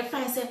problem, and you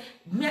find, say,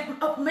 me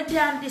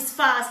down this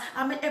fast,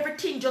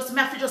 everything just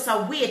me have to just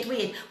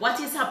wait. What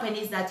is happening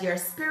is that your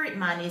spirit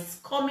man is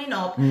coming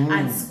up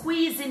and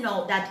squeezing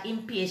out that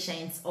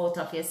impatience out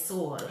of your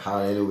soul.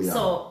 Hallelujah.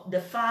 So the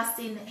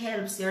fasting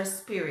helps your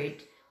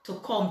spirit to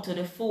come to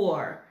the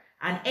fore,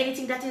 and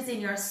anything that is in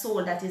your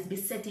soul that is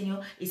besetting you,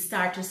 it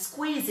start to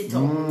squeeze it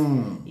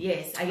out.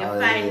 Yes, and you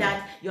find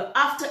that you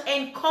have to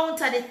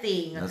encounter the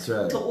thing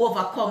to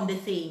overcome the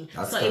thing.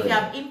 So if you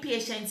have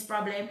impatience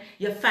problem,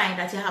 you find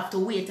that you have to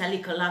wait a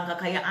little longer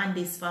because you're on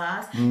this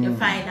fast. You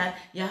find that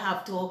you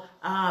have to,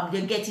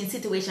 you get in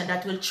situation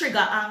that will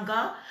trigger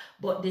anger,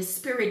 but the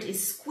spirit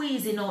is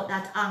squeezing out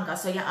that anger.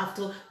 So you have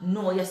to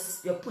know,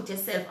 you put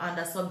yourself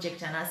under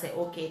subjection and say,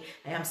 okay,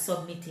 I am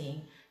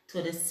submitting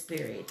to the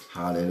Spirit.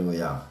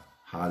 Hallelujah.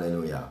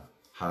 Hallelujah.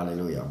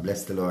 Hallelujah.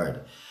 Bless the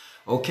Lord.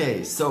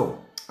 Okay, so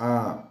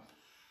okay,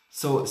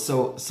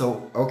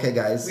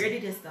 guys. Where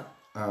did you stop?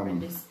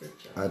 This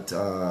scripture. At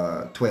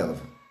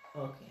 12.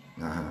 Okay.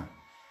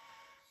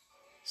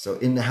 So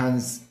in the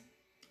hands,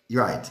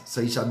 right.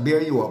 So he shall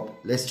bear you up,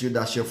 lest you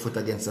dash your foot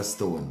against a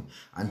stone.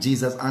 And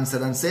Jesus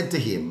answered and said to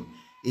him,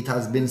 it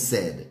has been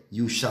said,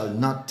 you shall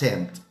not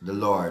tempt the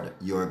Lord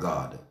your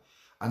God.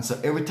 And so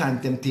every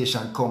time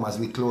temptation comes, as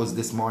we close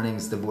this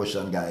morning's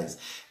devotion, guys,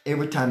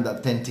 every time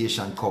that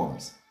temptation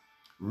comes,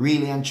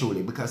 really and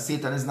truly, because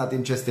Satan is not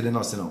interested in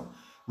us,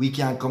 we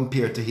can't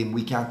compare to him,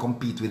 we can't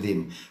compete with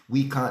him,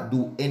 we can't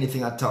do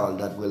anything at all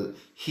that will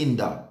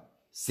hinder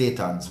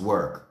Satan's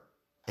work,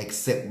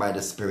 except by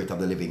the Spirit of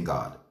the living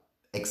God,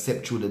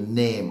 except through the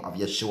name of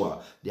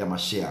Yeshua, the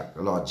Mashiach,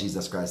 the Lord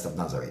Jesus Christ of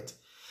Nazareth.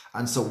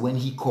 And so when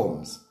he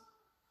comes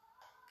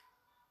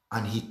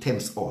and he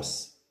tempts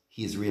us,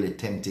 he is really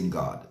tempting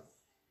God.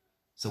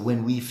 So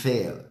when we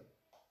fail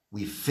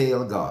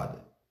God,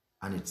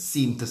 and it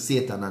seemed to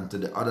Satan and to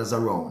the others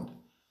around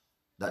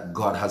that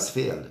God has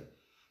failed.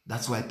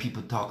 That's why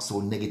people talk so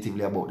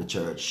negatively about the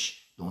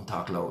church. Don't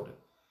talk loud.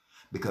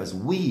 Because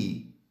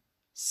we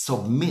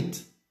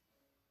submit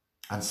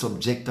and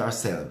subject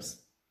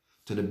ourselves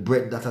to the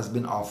bread that has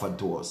been offered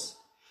to us,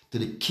 to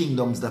the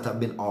kingdoms that have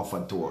been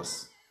offered to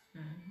us,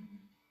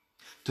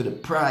 to the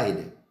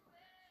pride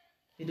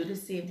we do the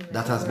same thing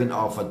that has been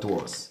offered to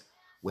us,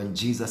 when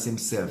Jesus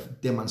himself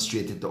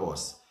demonstrated to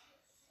us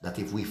that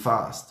if we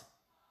fast,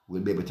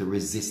 we'll be able to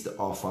resist the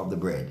offer of the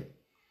bread,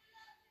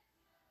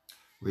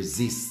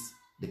 resist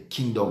the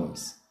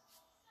kingdoms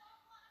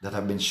that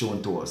have been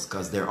shown to us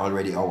because they're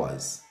already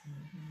ours,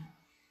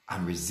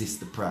 and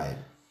resist the pride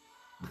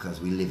because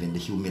we live in the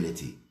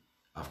humility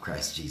of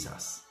Christ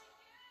Jesus.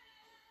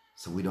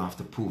 So we don't have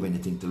to prove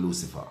anything to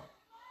Lucifer.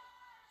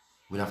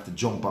 We don't have to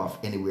jump off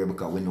anywhere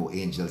because we know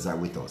angels are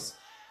with us.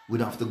 We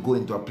don't have to go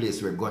into a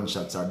place where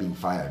gunshots are being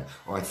fired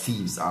or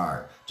thieves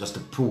are, just to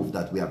prove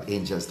that we have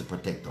angels to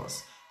protect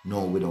us.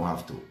 No, we don't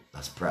have to.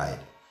 That's pride.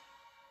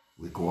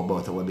 We go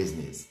about our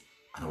business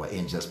and our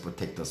angels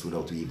protect us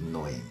without we even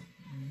knowing.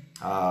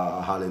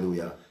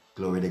 Hallelujah.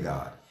 Glory to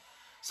God.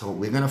 So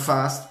we're going to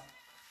fast.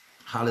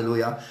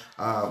 Hallelujah.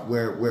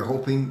 We're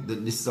hoping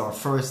that this is our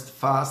first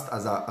fast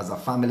as a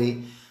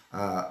family.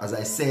 As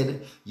I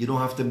said, you don't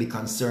have to be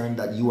concerned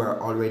that you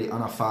are already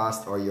on a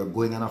fast or you're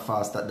going on a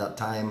fast at that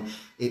time.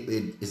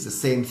 It's the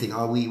same thing.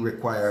 All we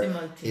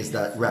require is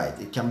that, right,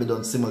 it can be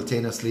done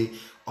simultaneously.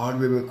 All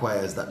we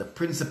require is that the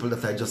principle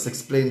that I just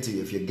explained to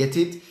you, if you get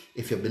it,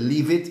 if you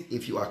believe it,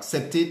 if you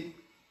accept it,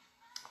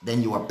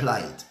 then you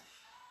apply it.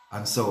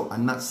 And so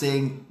I'm not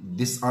saying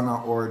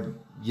dishonor or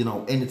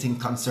anything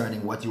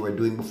concerning what you were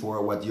doing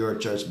before, what your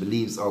church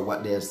believes or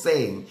what they're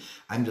saying.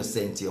 I'm just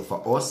saying to you,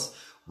 for us,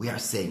 we are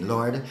saying,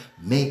 Lord,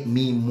 make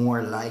me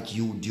more like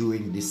you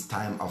during this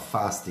time of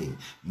fasting.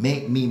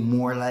 Make me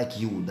more like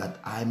you, that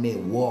I may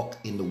walk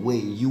in the way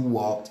you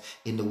walked,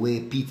 in the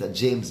way Peter,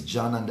 James,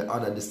 John, and the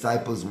other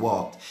disciples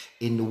walked,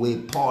 in the way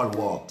Paul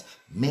walked.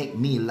 Make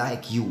me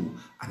like you,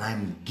 and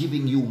I'm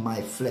giving you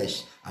my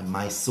flesh and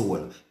my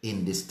soul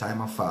in this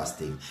time of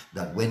fasting,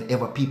 that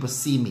whenever people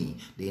see me,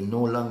 they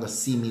no longer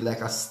see me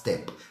like a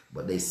step,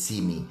 but they see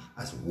me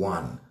as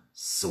one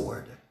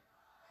sword,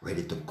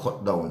 ready to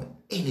cut down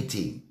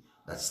anything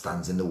that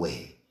stands in the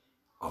way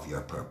of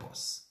your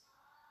purpose.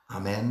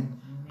 Amen.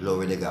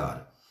 Glory to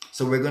God.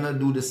 So we're going to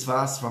do this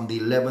fast from the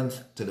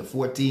 11th to the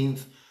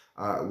 14th.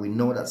 We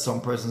know that some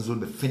persons will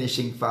be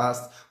finishing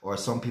fast, or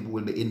some people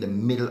will be in the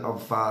middle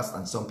of fast,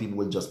 and some people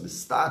will just be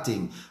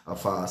starting a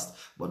fast.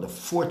 But the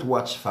fourth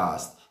watch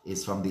fast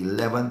is from the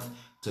 11th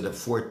to the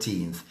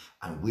 14th,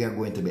 and we are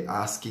going to be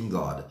asking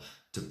God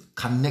to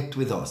connect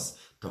with us,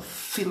 to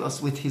fill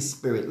us with his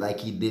Spirit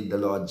like he did the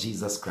Lord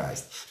Jesus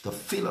Christ, to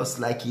fill us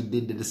like he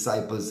did the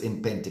disciples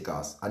in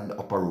Pentecost and the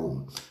upper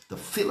room, to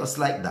fill us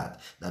like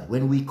that, that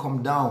when we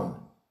come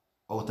down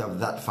out of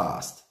that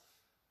fast,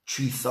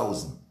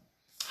 3,000,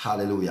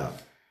 hallelujah,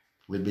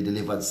 will be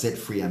delivered, set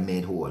free, and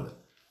made whole.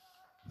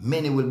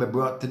 Many will be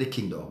brought to the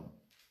kingdom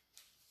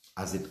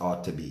as it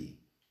ought to be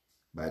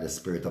by the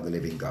Spirit of the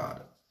living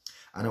God.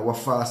 And our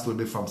fast will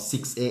be from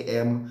 6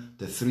 a.m.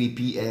 to 3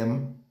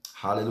 p.m.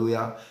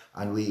 Hallelujah.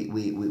 And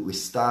we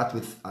start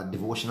with a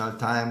devotional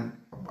time,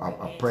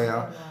 a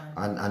prayer,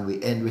 and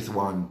we end with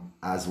one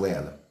as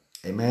well.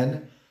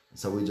 Amen.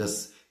 So we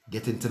just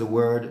get into the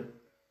word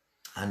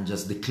and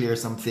just declare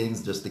some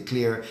things. Just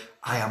declare,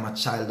 I am a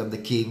child of the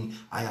King.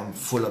 I am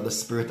full of the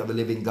Spirit of the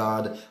living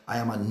God. I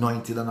am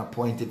anointed and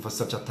appointed for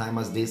such a time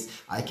as this.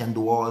 I can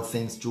do all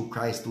things through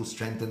Christ who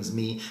strengthens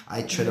me.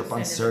 I tread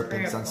upon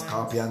serpents and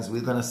scorpions.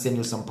 We're going to send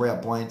you some prayer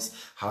points.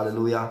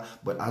 Hallelujah.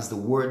 But as the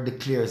word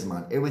declares,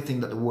 man, everything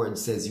that the word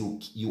says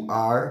you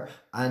are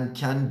and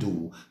can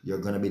do, you're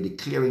going to be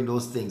declaring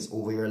those things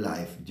over your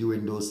life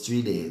during those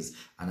 3 days.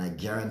 And I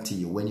guarantee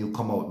you, when you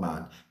come out,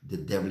 man, the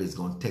devil is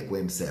going to take away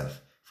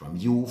himself. From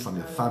you, from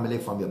your family,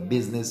 from your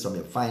business, from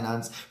your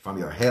finance, from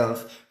your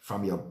health,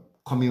 from your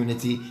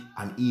community,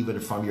 and even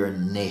from your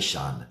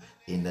nation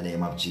in the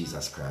name of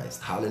Jesus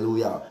Christ.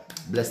 Hallelujah.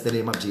 Bless the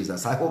name of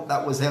Jesus. I hope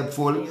that was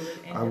helpful.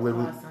 And we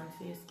will end the fast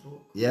on Facebook.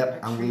 Yep,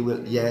 and we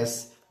will,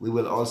 yes, we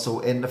will also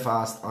end the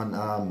fast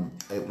on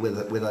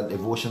with a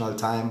devotional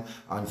time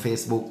on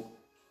Facebook,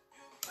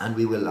 and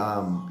we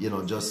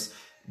will just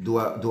do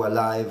a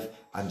live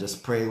and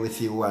just pray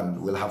with you,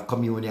 and we'll have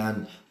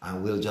communion,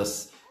 and we'll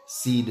just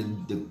see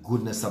the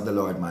goodness of the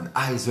Lord, man.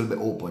 Eyes will be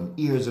open,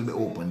 ears will be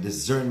open,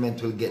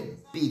 discernment will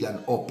get big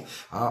and up.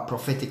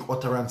 Prophetic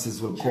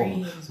utterances will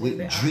come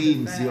with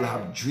dreams. You'll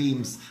have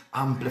dreams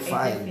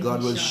amplified.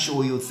 God will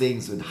show you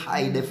things with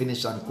high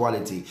definition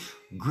quality.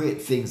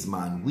 Great things,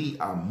 man. We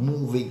are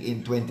moving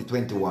in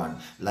 2021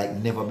 like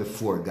never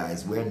before,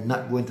 guys. We're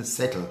not going to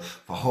settle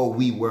for how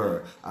we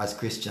were as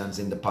Christians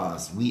in the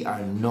past. We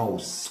are now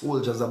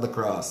soldiers of the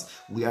cross.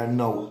 We are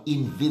now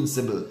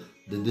invincible.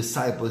 The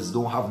disciples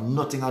don't have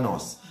nothing on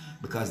us,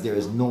 because there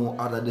is no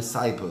other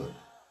disciple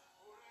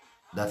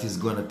that is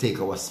going to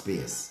take our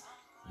space.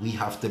 We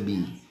have to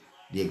be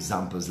the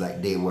examples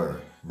like they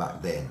were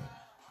back then.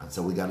 And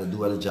so we got to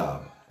do our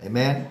job.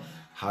 Amen.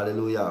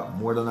 Hallelujah.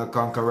 More than a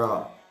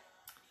conqueror.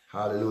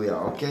 Hallelujah.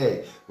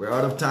 Okay, we're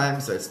out of time,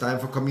 so it's time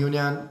for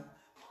communion.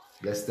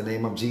 Bless the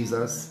name of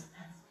Jesus.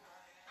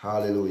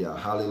 Hallelujah.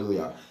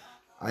 Hallelujah.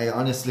 I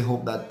honestly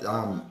hope that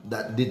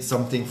that did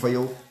something for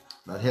you,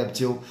 that helped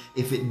you.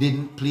 If it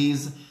didn't,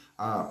 please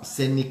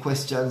send me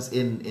questions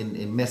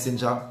in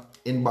Messenger.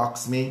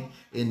 Inbox me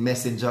in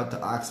Messenger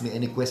to ask me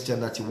any question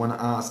that you want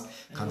to ask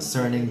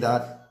concerning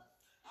that,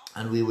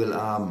 and we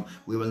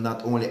will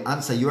not only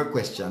answer your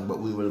question, but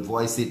we will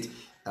voice it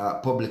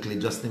publicly,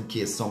 just in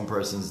case some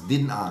persons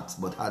didn't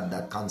ask but had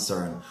that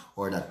concern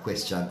or that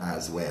question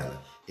as well,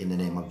 in the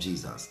name of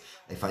Jesus.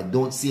 If I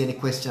don't see any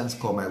questions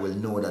come, I will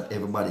know that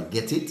everybody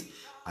get it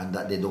and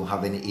that they don't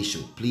have any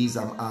issue. Please,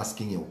 I'm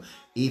asking you,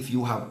 if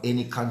you have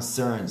any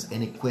concerns,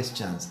 any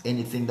questions,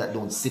 anything that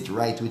don't sit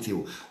right with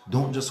you,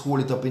 don't just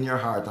hold it up in your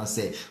heart and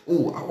say,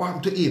 oh, I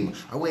want to him,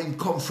 where him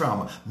come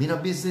from, me no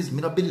business,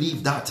 me no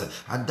believe that,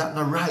 and that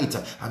not right,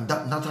 and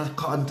that not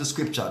according to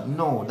scripture.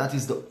 No, that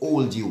is the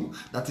old you.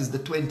 That is the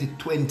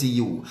 2020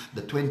 you.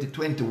 The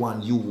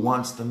 2021 you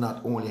wants to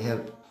not only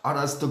help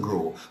others to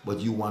grow, but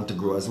you want to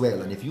grow as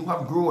well. And if you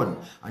have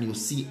grown and you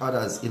see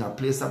others in a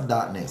place of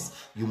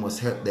darkness, you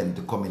must help them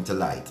to come into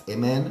light.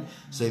 Amen.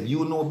 So if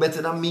you know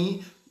better than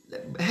me,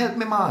 help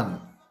me,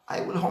 man. I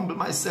will humble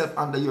myself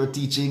under your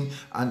teaching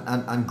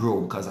and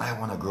grow, because I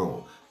want to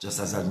grow just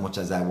as much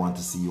as I want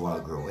to see you all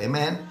grow.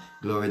 Amen.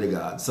 Glory to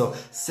God. So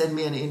send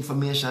me any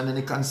information,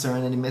 any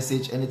concern, any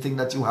message, anything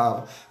that you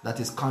have that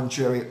is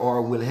contrary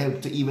or will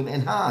help to even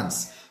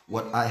enhance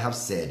what I have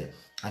said.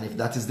 And if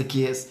that is the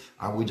case,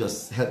 and we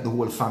just help the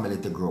whole family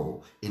to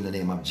grow in the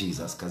name of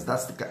Jesus, because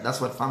that's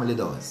what family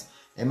does.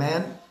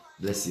 Amen.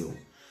 Bless you.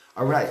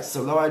 All right.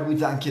 So Lord, we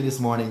thank you this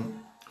morning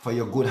for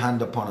your good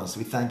hand upon us.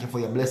 We thank you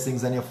for your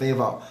blessings and your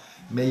favor.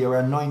 May your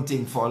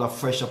anointing fall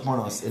afresh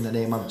upon us in the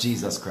name of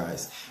Jesus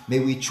Christ. May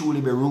we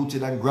truly be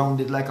rooted and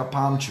grounded like a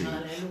palm tree.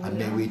 Hallelujah. And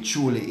may we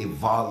truly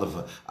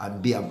evolve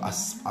and be a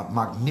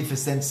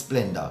magnificent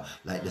splendor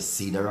like the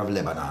cedar of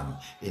Lebanon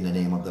in the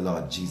name of the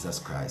Lord Jesus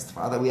Christ.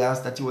 Father, we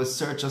ask that you will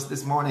search us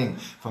this morning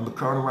from the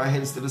crown of our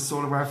heads to the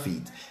sole of our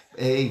feet.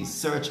 Hey,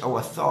 search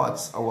our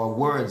thoughts, our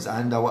words,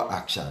 and our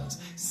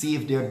actions. See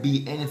if there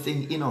be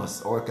anything in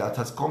us or that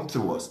has come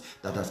through us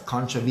that has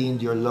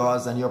contravened your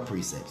laws and your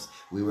precepts.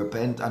 We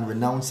repent and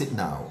renounce it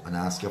now and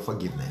ask your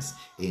forgiveness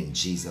in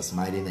Jesus'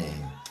 mighty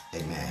name.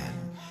 Amen.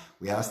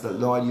 We ask that,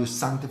 Lord, you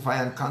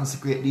sanctify and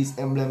consecrate these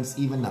emblems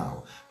even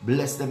now.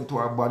 Bless them to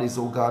our bodies,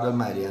 O God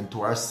Almighty, and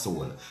to our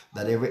soul,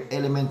 that every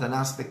element and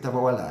aspect of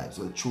our lives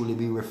will truly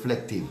be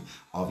reflective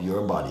of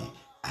your body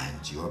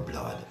and your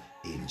blood.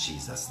 In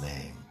Jesus'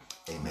 name.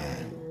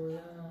 Amen.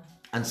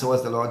 And so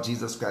as the Lord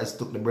Jesus Christ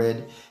took the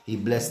bread, he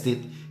blessed it,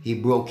 he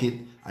broke it,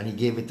 and he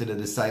gave it to the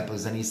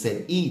disciples, and he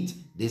said, eat,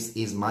 this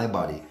is my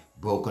body,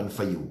 broken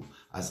for you.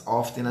 As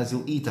often as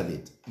you eat of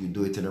it, you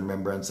do it in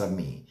remembrance of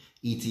me.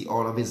 Eat ye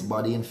all of his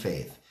body in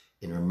faith,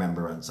 in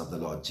remembrance of the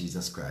Lord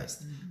Jesus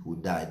Christ, who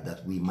died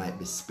that we might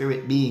be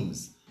spirit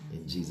beings.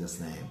 In Jesus'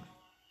 name.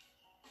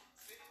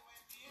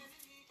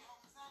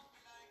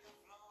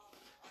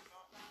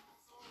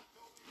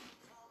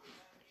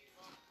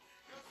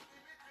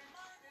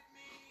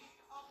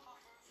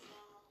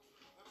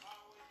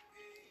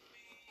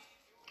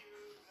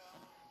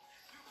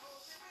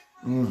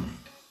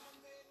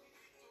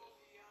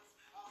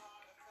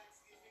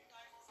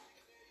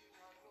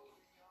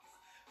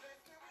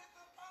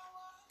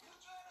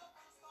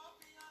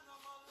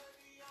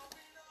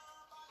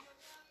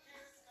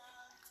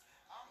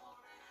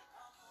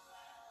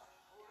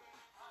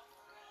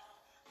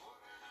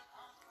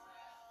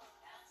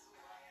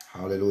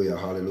 Hallelujah,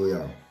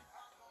 hallelujah.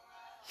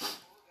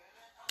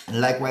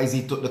 And likewise,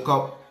 he took the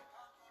cup,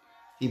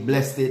 he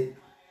blessed it,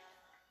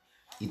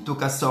 he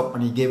took a sup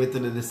and he gave it to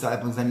the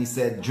disciples, and he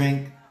said,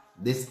 drink,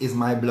 this is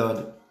my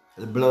blood,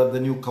 the blood of the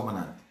new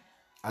covenant.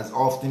 As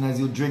often as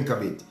you drink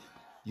of it,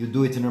 you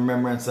do it in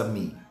remembrance of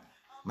me,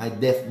 my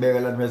death,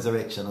 burial, and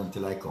resurrection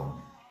until I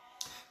come.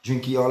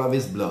 Drink ye all of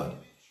his blood,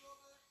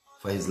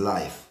 for his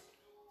life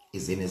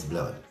is in his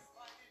blood.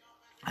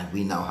 And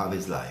we now have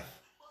his life,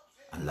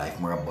 and life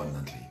more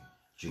abundantly.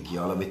 Drink ye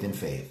all of it in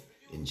faith,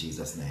 in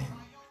Jesus' name.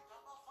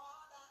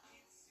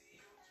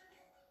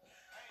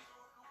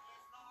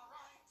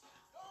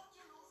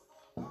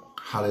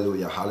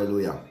 Hallelujah,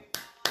 hallelujah.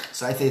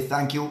 So I say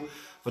thank you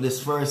for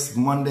this first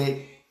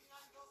Monday,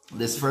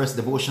 this first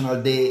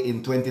devotional day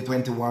in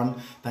 2021.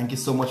 Thank you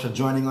so much for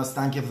joining us.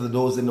 Thank you for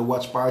those in the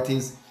watch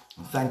parties.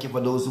 Thank you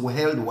for those who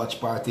held watch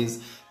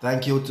parties.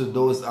 Thank you to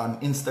those on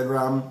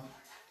Instagram.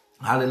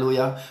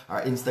 Hallelujah.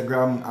 Our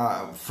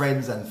Instagram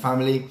friends and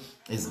family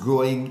is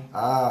growing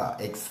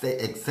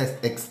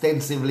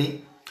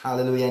extensively.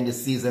 Hallelujah, in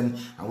this season,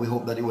 and we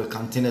hope that it will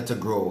continue to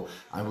grow,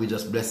 and we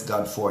just bless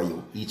God for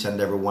you, each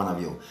and every one of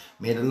you.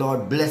 May the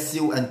Lord bless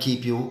you and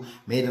keep you.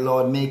 May the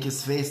Lord make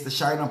his face to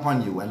shine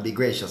upon you and be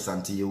gracious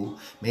unto you.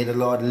 May the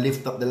Lord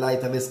lift up the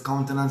light of his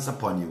countenance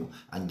upon you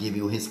and give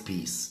you his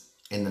peace,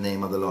 in the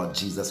name of the Lord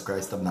Jesus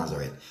Christ of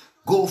Nazareth.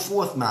 Go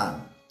forth,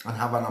 man, and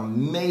have an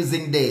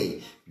amazing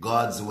day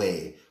God's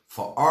way,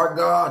 for our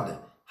God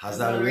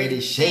has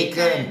already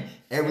shaken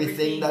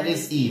everything that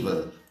is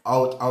evil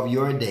out of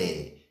your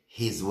day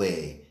his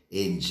way,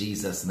 in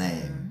Jesus'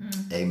 name.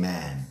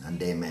 Amen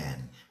and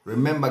amen.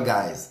 Remember,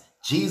 guys,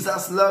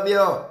 Jesus love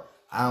you,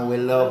 and we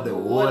love the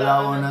whole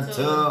honor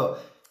too.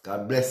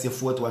 God bless you,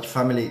 Fourth Watch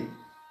family.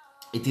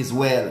 It is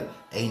well.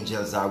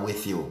 Angels are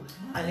with you,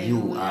 and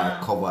you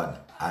are covered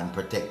and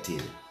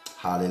protected.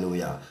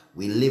 Hallelujah.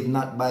 We live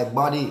not by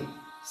body,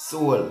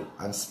 soul,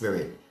 and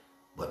spirit,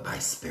 but by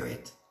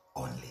spirit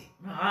only.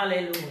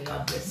 Hallelujah.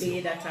 God bless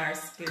you. That our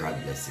spirit.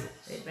 God bless you.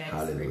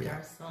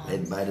 Hallelujah.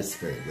 Led by the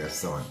Spirit, we are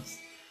sons.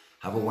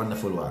 Have a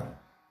wonderful one.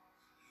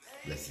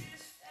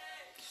 Blessings.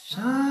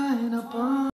 Shine upon